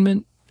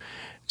entertainment.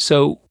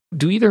 So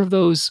do either of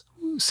those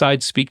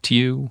sides speak to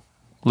you,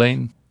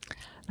 Lane?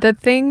 The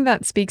thing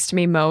that speaks to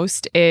me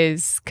most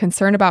is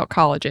concern about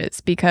colleges,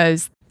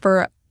 because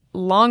for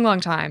long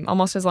time,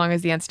 almost as long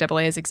as the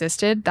NCAA has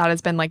existed, that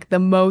has been like the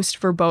most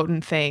verboten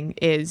thing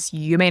is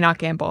you may not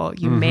gamble,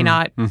 you may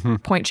not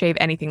point shave,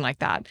 anything like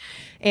that.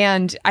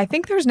 And I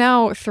think there's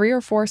now 3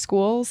 or 4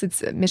 schools,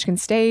 it's Michigan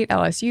State,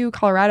 LSU,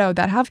 Colorado,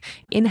 that have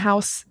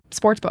in-house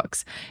sports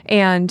books.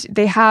 And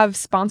they have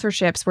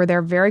sponsorships where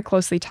they're very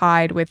closely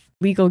tied with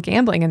legal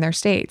gambling in their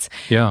states.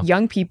 Yeah.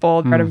 Young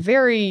people are at a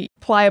very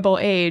pliable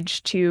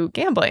age to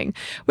gambling,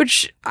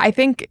 which I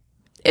think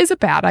is a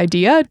bad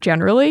idea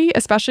generally,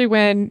 especially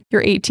when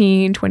you're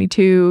 18,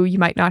 22, you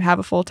might not have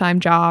a full-time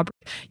job.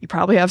 You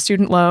probably have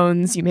student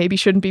loans. You maybe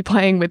shouldn't be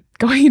playing with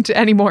going into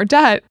any more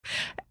debt.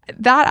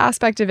 That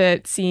aspect of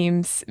it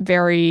seems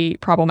very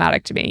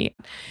problematic to me.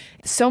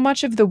 So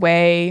much of the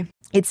way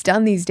it's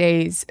done these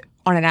days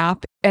on an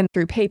app and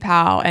through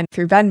PayPal and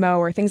through Venmo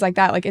or things like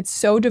that, like it's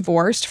so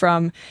divorced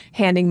from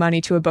handing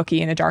money to a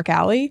bookie in a dark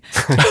alley.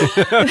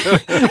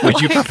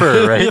 Which you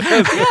prefer, right?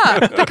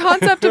 Yeah, the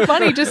concept of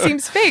money just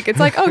seems fake. It's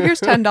like, oh, here's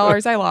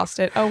 $10, I lost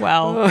it. Oh,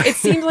 well. It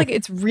seems like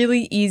it's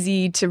really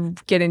easy to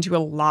get into a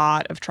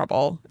lot of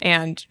trouble,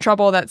 and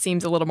trouble that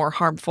seems a little more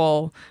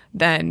harmful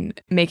than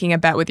making a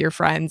bet with your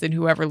friends and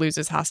whoever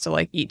loses has to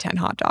like eat 10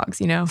 hot dogs,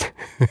 you know?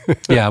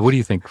 Yeah, what do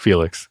you think,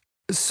 Felix?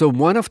 So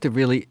one of the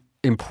really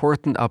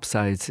important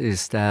upsides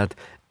is that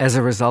as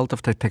a result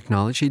of the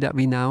technology that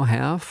we now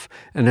have,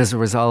 and as a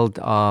result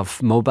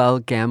of mobile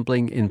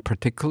gambling in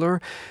particular,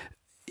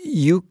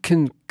 you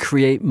can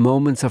create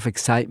moments of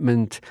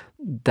excitement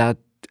that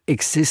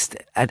exist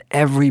at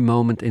every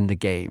moment in the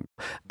game.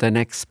 The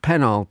next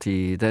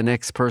penalty, the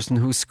next person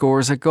who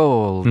scores a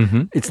goal.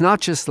 It's not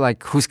just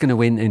like who's going to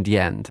win in the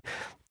end.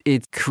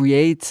 It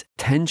creates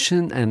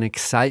tension and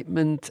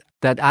excitement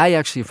that I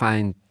actually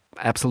find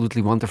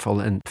absolutely wonderful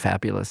and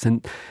fabulous.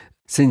 And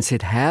since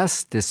it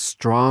has this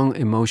strong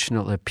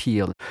emotional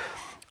appeal,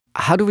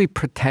 how do we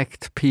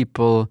protect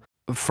people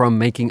from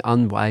making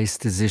unwise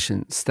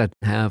decisions that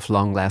have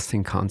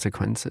long-lasting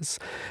consequences?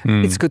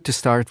 It's good to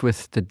start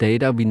with the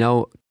data. We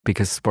know,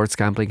 because sports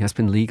gambling has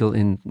been legal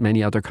in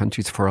many other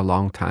countries for a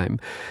long time,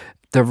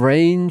 the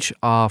range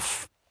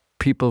of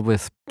people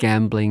with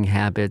gambling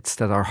habits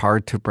that are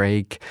hard to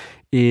break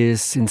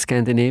is in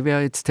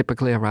Scandinavia, it's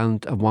typically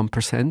around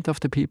 1% of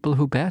the people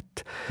who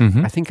bet.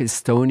 I think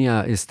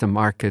Estonia is the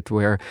market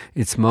where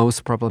it's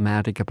most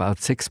problematic, about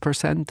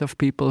 6% of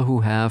people who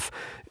have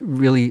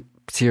really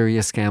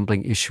serious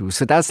gambling issues.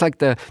 So that's like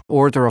the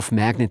order of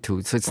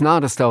magnitude. So it's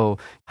not as though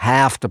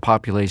half the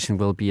population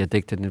will be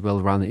addicted and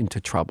will run into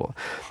trouble.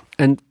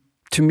 And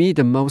to me,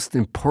 the most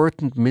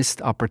important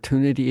missed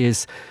opportunity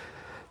is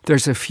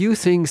there's a few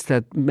things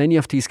that many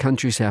of these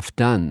countries have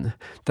done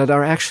that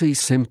are actually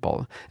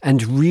simple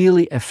and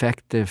really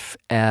effective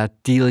at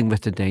dealing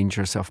with the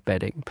dangers of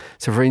betting.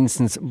 So for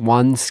instance,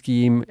 one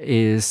scheme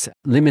is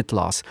limit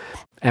loss.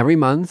 Every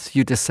month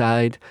you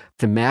decide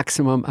the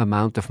maximum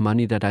amount of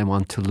money that I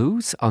want to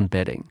lose on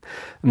betting.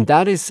 And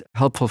that is a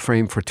helpful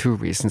frame for two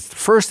reasons.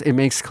 First, it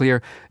makes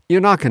clear you're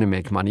not going to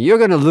make money. You're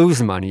going to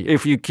lose money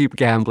if you keep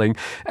gambling.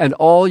 And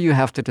all you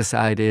have to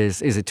decide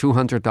is it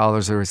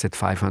 $200 or is it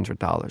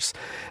 $500?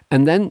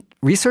 And then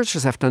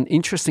researchers have done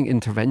interesting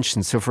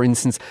interventions. So for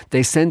instance,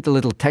 they sent a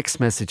little text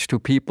message to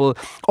people,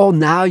 oh,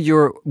 now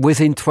you're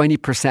within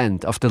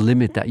 20% of the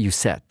limit that you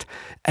set.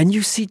 And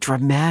you see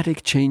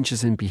dramatic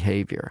changes in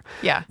behavior.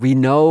 Yeah. We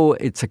know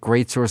it's a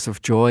great source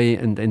of joy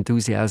and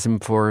enthusiasm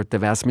for the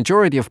vast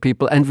majority of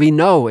people. And we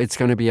know it's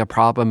going to be a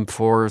problem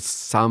for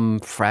some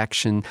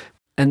fraction.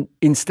 And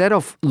instead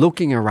of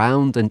looking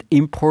around and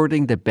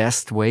importing the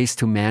best ways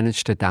to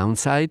manage the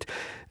downside,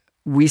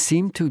 we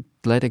seem to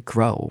let it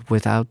grow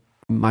without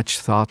much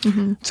thought.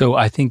 So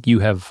I think you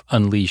have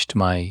unleashed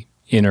my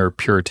inner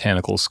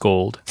puritanical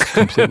scold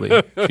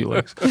completely,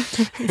 Felix.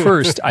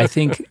 First, I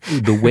think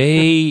the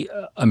way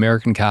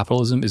American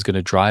capitalism is going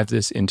to drive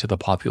this into the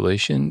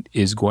population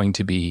is going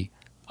to be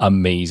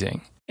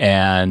amazing.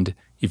 And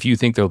if you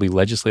think there'll be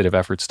legislative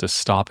efforts to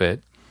stop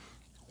it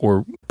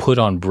or put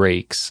on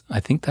brakes, I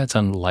think that's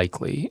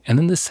unlikely. And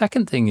then the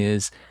second thing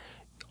is,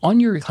 on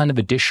your kind of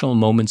additional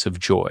moments of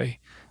joy,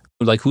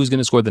 like who's going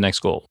to score the next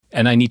goal?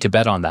 And I need to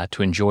bet on that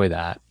to enjoy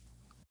that.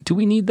 Do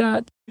we need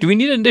that? Do we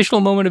need an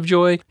additional moment of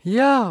joy?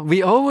 Yeah,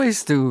 we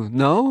always do,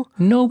 no?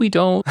 No, we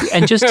don't.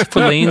 And just for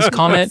Lane's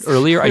comment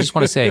earlier, I just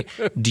want to say,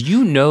 do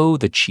you know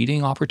the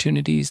cheating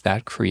opportunities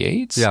that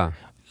creates? Yeah.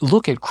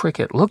 Look at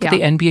cricket. Look at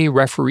the NBA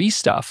referee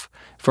stuff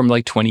from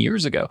like 20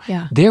 years ago.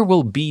 Yeah. There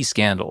will be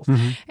scandals.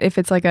 If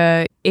it's like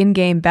a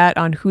in-game bet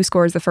on who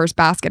scores the first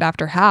basket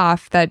after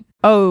half that,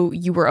 oh,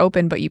 you were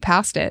open, but you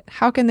passed it.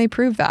 How can they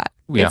prove that?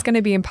 Yeah. It's going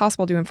to be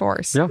impossible to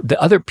enforce. Yeah.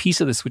 The other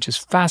piece of this, which is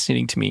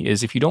fascinating to me,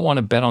 is if you don't want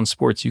to bet on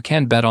sports, you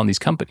can bet on these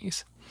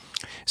companies.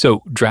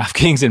 So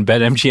DraftKings and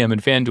BetMGM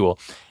and FanDuel.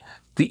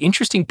 The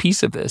interesting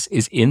piece of this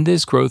is in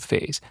this growth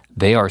phase,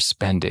 they are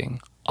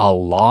spending a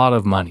lot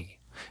of money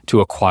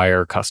to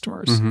acquire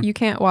customers. You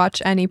can't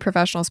watch any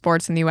professional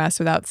sports in the US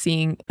without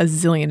seeing a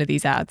zillion of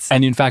these ads.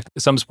 And in fact,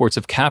 some sports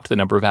have capped the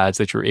number of ads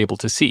that you're able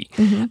to see.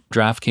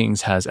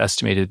 DraftKings has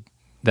estimated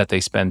that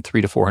they spend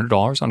 $300 to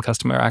 $400 on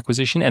customer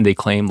acquisition, and they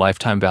claim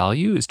lifetime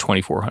value is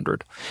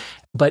 $2,400.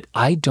 But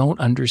I don't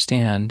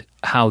understand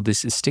how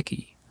this is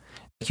sticky.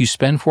 You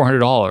spend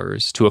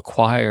 $400 to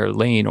acquire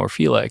Lane or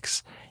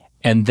Felix,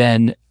 and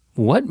then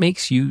what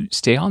makes you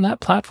stay on that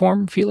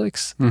platform,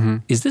 Felix?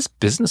 Is this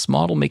business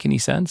model make any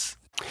sense?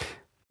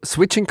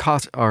 Switching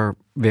costs are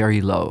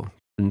very low.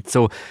 And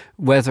so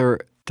whether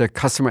the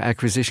customer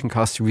acquisition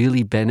costs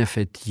really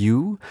benefit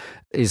you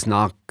is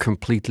not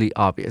completely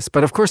obvious.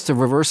 But of course, the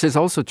reverse is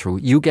also true.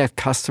 You get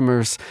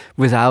customers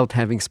without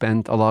having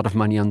spent a lot of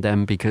money on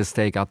them because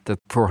they got the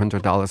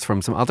 $400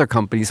 from some other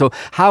company. So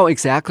how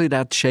exactly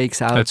that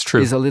shakes out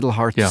is a little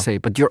hard to say.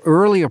 But your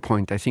earlier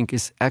point, I think,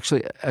 is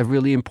actually a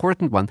really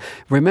important one.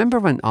 Remember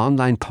when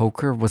online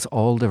poker was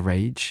all the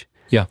rage?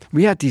 Yeah.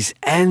 We had these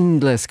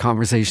endless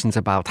conversations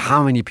about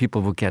how many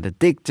people would get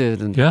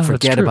addicted and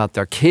forget about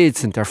their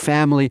kids and their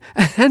family,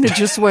 and it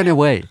just went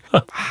away.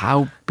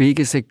 How big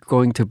is it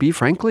going to be?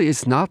 Frankly,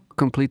 it's not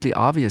completely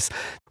obvious.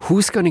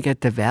 Who's going to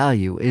get the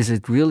value? Is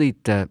it really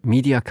the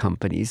media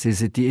companies?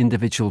 Is it the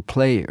individual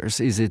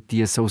players? Is it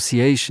the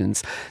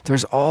associations?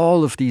 There's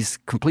all of these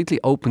completely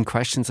open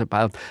questions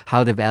about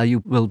how the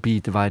value will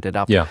be divided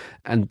up. Yeah.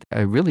 And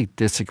I really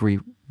disagree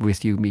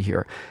with you,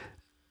 Mihir.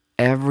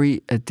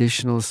 Every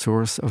additional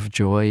source of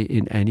joy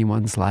in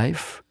anyone's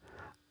life,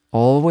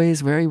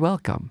 always very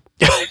welcome.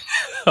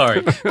 All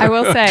right. I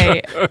will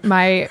say,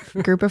 my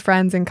group of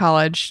friends in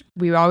college,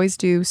 we always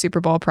do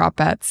Super Bowl prop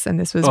bets. And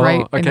this was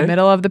in the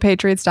middle of the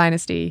Patriots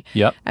dynasty.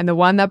 Yep. And the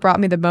one that brought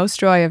me the most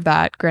joy of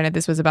that, granted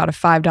this was about a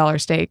 $5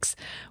 stakes,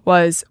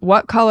 was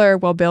what color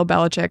will Bill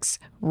Belichick's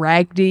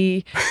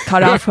raggedy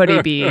cutoff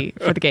hoodie be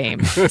for the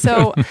game?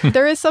 So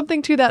there is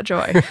something to that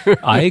joy.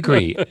 I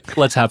agree.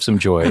 Let's have some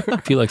joy.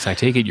 Felix, I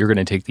take it you're going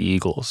to take the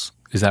Eagles.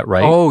 Is that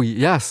right? Oh,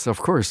 yes, of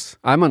course.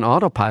 I'm on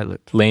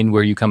autopilot. Lane,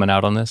 where are you coming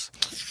out on this?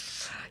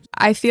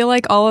 I feel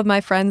like all of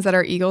my friends that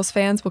are Eagles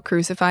fans will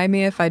crucify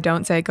me if I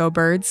don't say go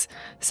Birds.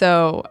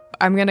 So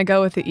I'm going to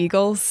go with the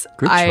Eagles.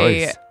 Good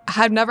choice. I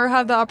have never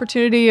had the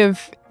opportunity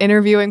of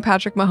interviewing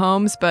Patrick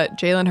Mahomes, but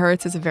Jalen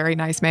Hurts is a very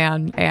nice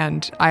man,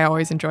 and I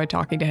always enjoy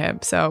talking to him.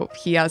 So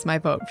he has my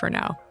vote for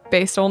now,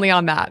 based only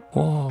on that.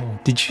 Whoa.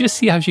 Did you just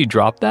see how she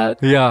dropped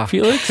that? Yeah.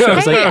 Felix? I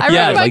was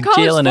like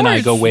Jalen and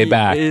I go way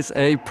back. He is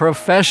a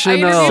professional. I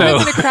interviewed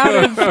him in a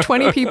crowd of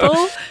 20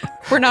 people.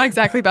 We're not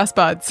exactly best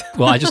buds.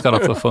 Well, I just got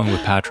off the phone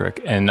with Patrick,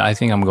 and I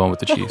think I'm going with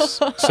the Chiefs.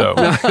 So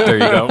there you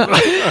go.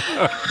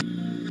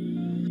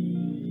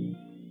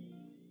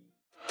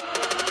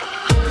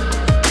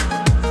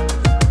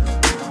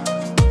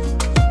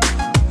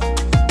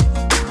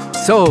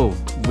 So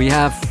we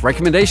have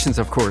recommendations,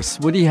 of course.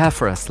 What do you have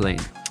for us, Lane?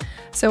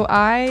 So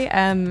I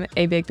am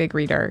a big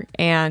reader,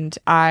 and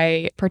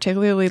I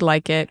particularly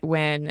like it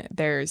when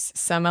there's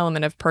some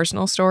element of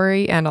personal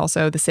story and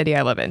also the city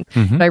I live in.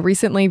 Mm-hmm. But I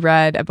recently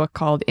read a book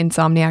called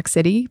Insomniac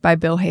City by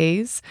Bill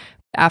Hayes.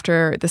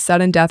 After the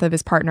sudden death of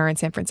his partner in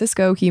San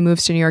Francisco, he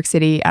moves to New York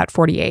City at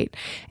 48,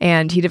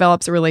 and he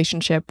develops a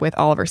relationship with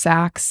Oliver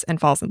Sacks and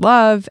falls in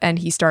love, and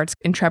he starts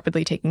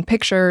intrepidly taking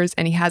pictures,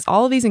 and he has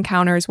all of these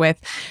encounters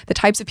with the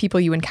types of people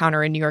you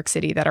encounter in New York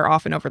City that are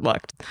often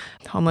overlooked.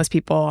 Homeless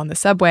people on the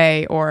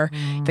subway, or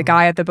the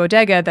guy at the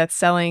bodega that's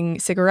selling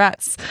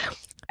cigarettes.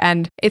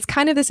 And it's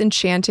kind of this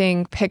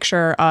enchanting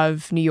picture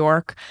of New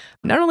York,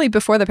 not only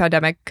before the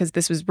pandemic, because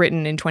this was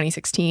written in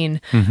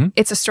 2016. Mm-hmm.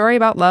 It's a story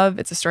about love,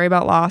 it's a story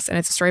about loss, and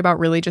it's a story about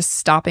really just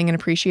stopping and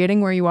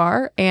appreciating where you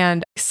are.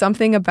 And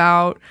something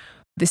about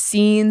the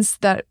scenes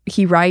that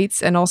he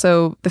writes, and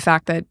also the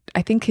fact that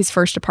I think his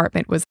first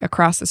apartment was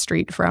across the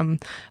street from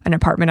an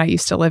apartment I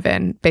used to live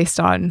in, based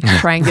on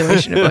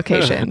triangulation of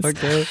locations.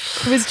 Okay.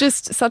 It was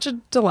just such a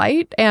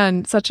delight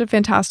and such a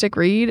fantastic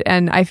read.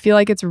 And I feel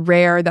like it's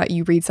rare that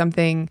you read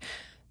something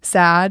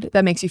sad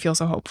that makes you feel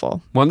so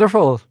hopeful.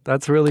 Wonderful.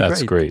 That's really great.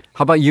 That's great.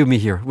 How about you,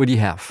 Mihir? What do you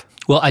have?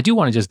 Well, I do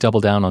want to just double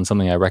down on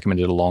something I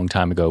recommended a long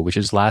time ago, which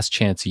is Last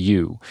Chance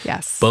U.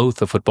 Yes. Both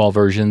the football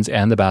versions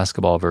and the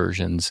basketball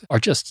versions are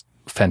just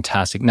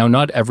fantastic. Now,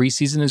 not every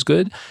season is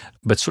good,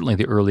 but certainly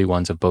the early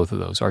ones of both of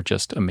those are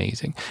just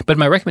amazing. But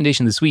my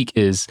recommendation this week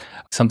is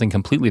something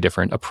completely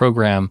different, a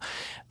program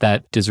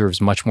that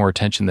deserves much more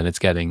attention than it's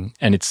getting,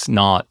 and it's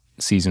not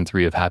season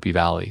 3 of Happy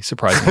Valley,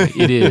 surprisingly.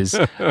 It is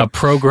a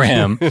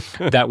program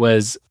that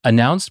was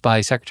announced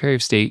by Secretary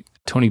of State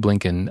Tony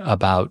Blinken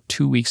about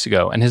 2 weeks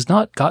ago and has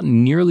not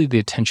gotten nearly the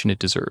attention it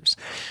deserves,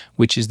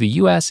 which is the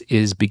U.S.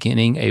 is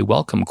beginning a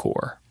Welcome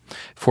Corps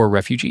for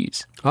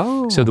refugees.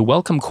 Oh. So the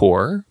Welcome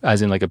Corps,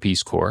 as in like a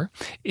Peace Corps,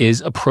 is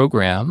a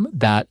program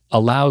that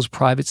allows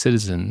private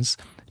citizens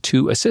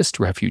to assist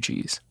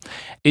refugees.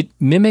 It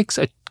mimics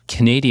a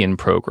Canadian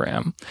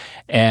program,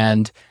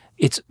 and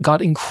it's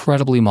got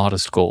incredibly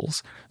modest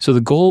goals. So the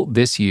goal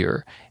this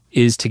year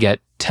is to get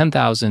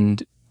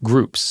 10,000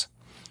 groups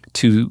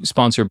to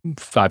sponsor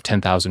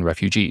 10,000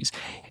 refugees.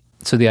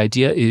 So the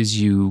idea is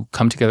you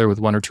come together with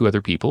one or two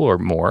other people or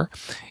more,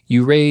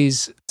 you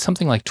raise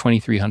something like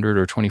 $2,300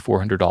 or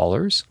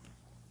 $2,400,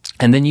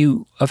 and then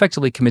you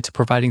effectively commit to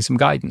providing some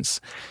guidance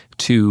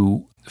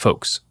to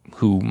folks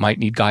who might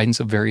need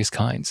guidance of various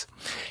kinds.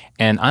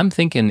 And I'm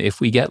thinking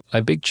if we get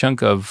a big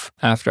chunk of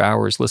After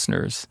Hours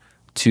listeners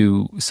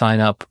to sign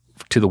up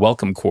to the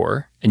Welcome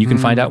Corps, and you can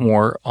find out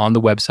more on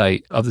the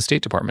website of the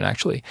State Department,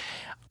 actually.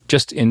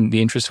 Just in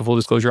the interest of full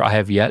disclosure, I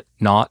have yet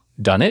not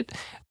done it.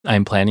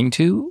 I'm planning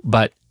to,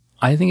 but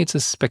I think it's a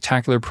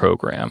spectacular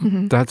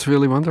program. That's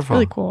really wonderful.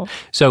 Really cool.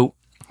 So,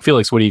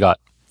 Felix, what do you got?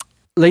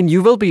 Lane,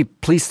 you will be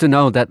pleased to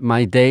know that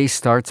my day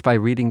starts by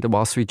reading the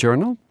Wall Street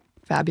Journal.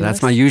 Fabulous.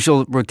 That's my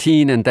usual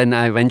routine. And then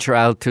I venture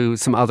out to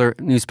some other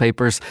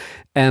newspapers.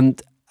 And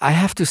I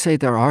have to say,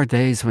 there are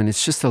days when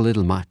it's just a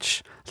little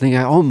much. Thinking,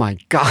 oh my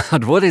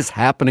God, what is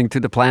happening to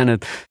the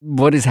planet?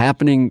 What is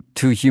happening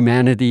to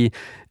humanity?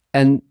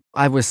 And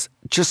I was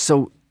just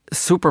so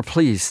super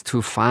pleased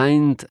to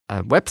find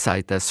a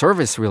website, a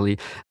service really,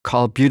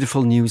 called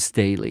Beautiful News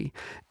Daily.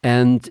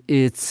 And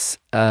it's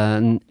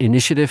an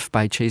initiative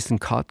by Jason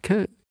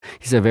Kotke.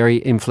 He's a very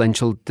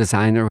influential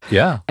designer.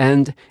 Yeah.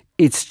 And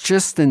it's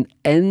just an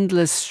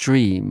endless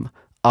stream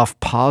of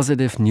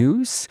positive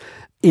news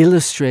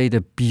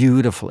illustrated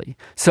beautifully.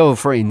 So,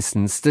 for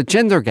instance, the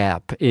gender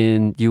gap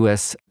in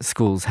U.S.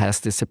 schools has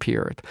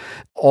disappeared.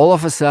 All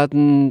of a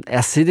sudden,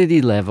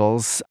 acidity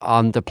levels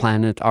on the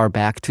planet are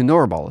back to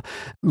normal.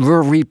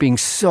 We're reaping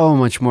so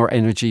much more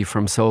energy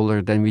from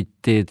solar than we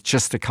did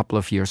just a couple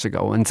of years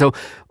ago. And so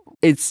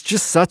it's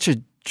just such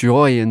a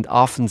joy and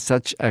often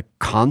such a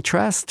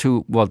contrast to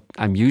what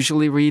I'm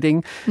usually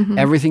reading. Mm-hmm.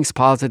 Everything's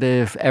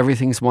positive,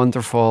 everything's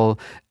wonderful,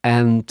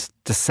 and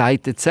the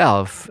site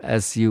itself,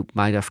 as you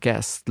might have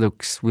guessed,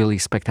 looks really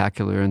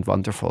spectacular and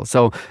wonderful.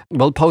 So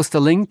we'll post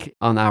a link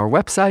on our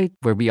website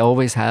where we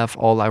always have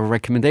all our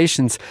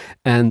recommendations,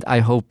 and I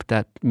hope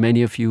that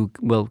many of you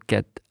will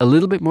get a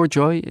little bit more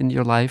joy in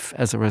your life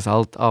as a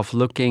result of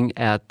looking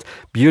at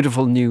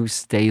Beautiful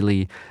News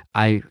Daily.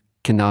 I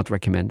cannot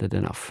recommend it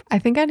enough. I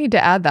think I need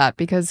to add that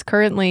because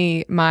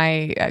currently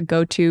my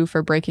go-to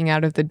for breaking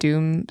out of the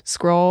doom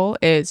scroll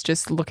is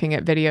just looking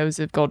at videos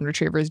of golden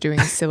retrievers doing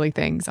silly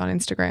things on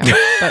Instagram.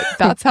 But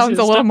that sounds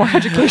a little more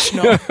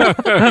educational.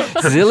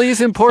 Silly is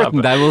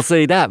important, I will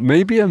say that.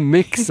 Maybe a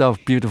mix of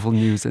beautiful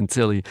news and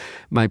silly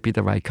might be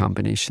the right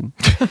combination.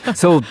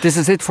 So this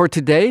is it for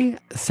today.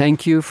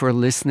 Thank you for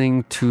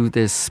listening to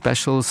this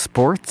special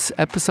sports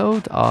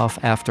episode of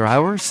After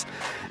Hours,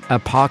 a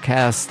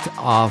podcast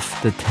of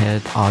the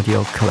TED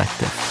Audio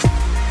Collective.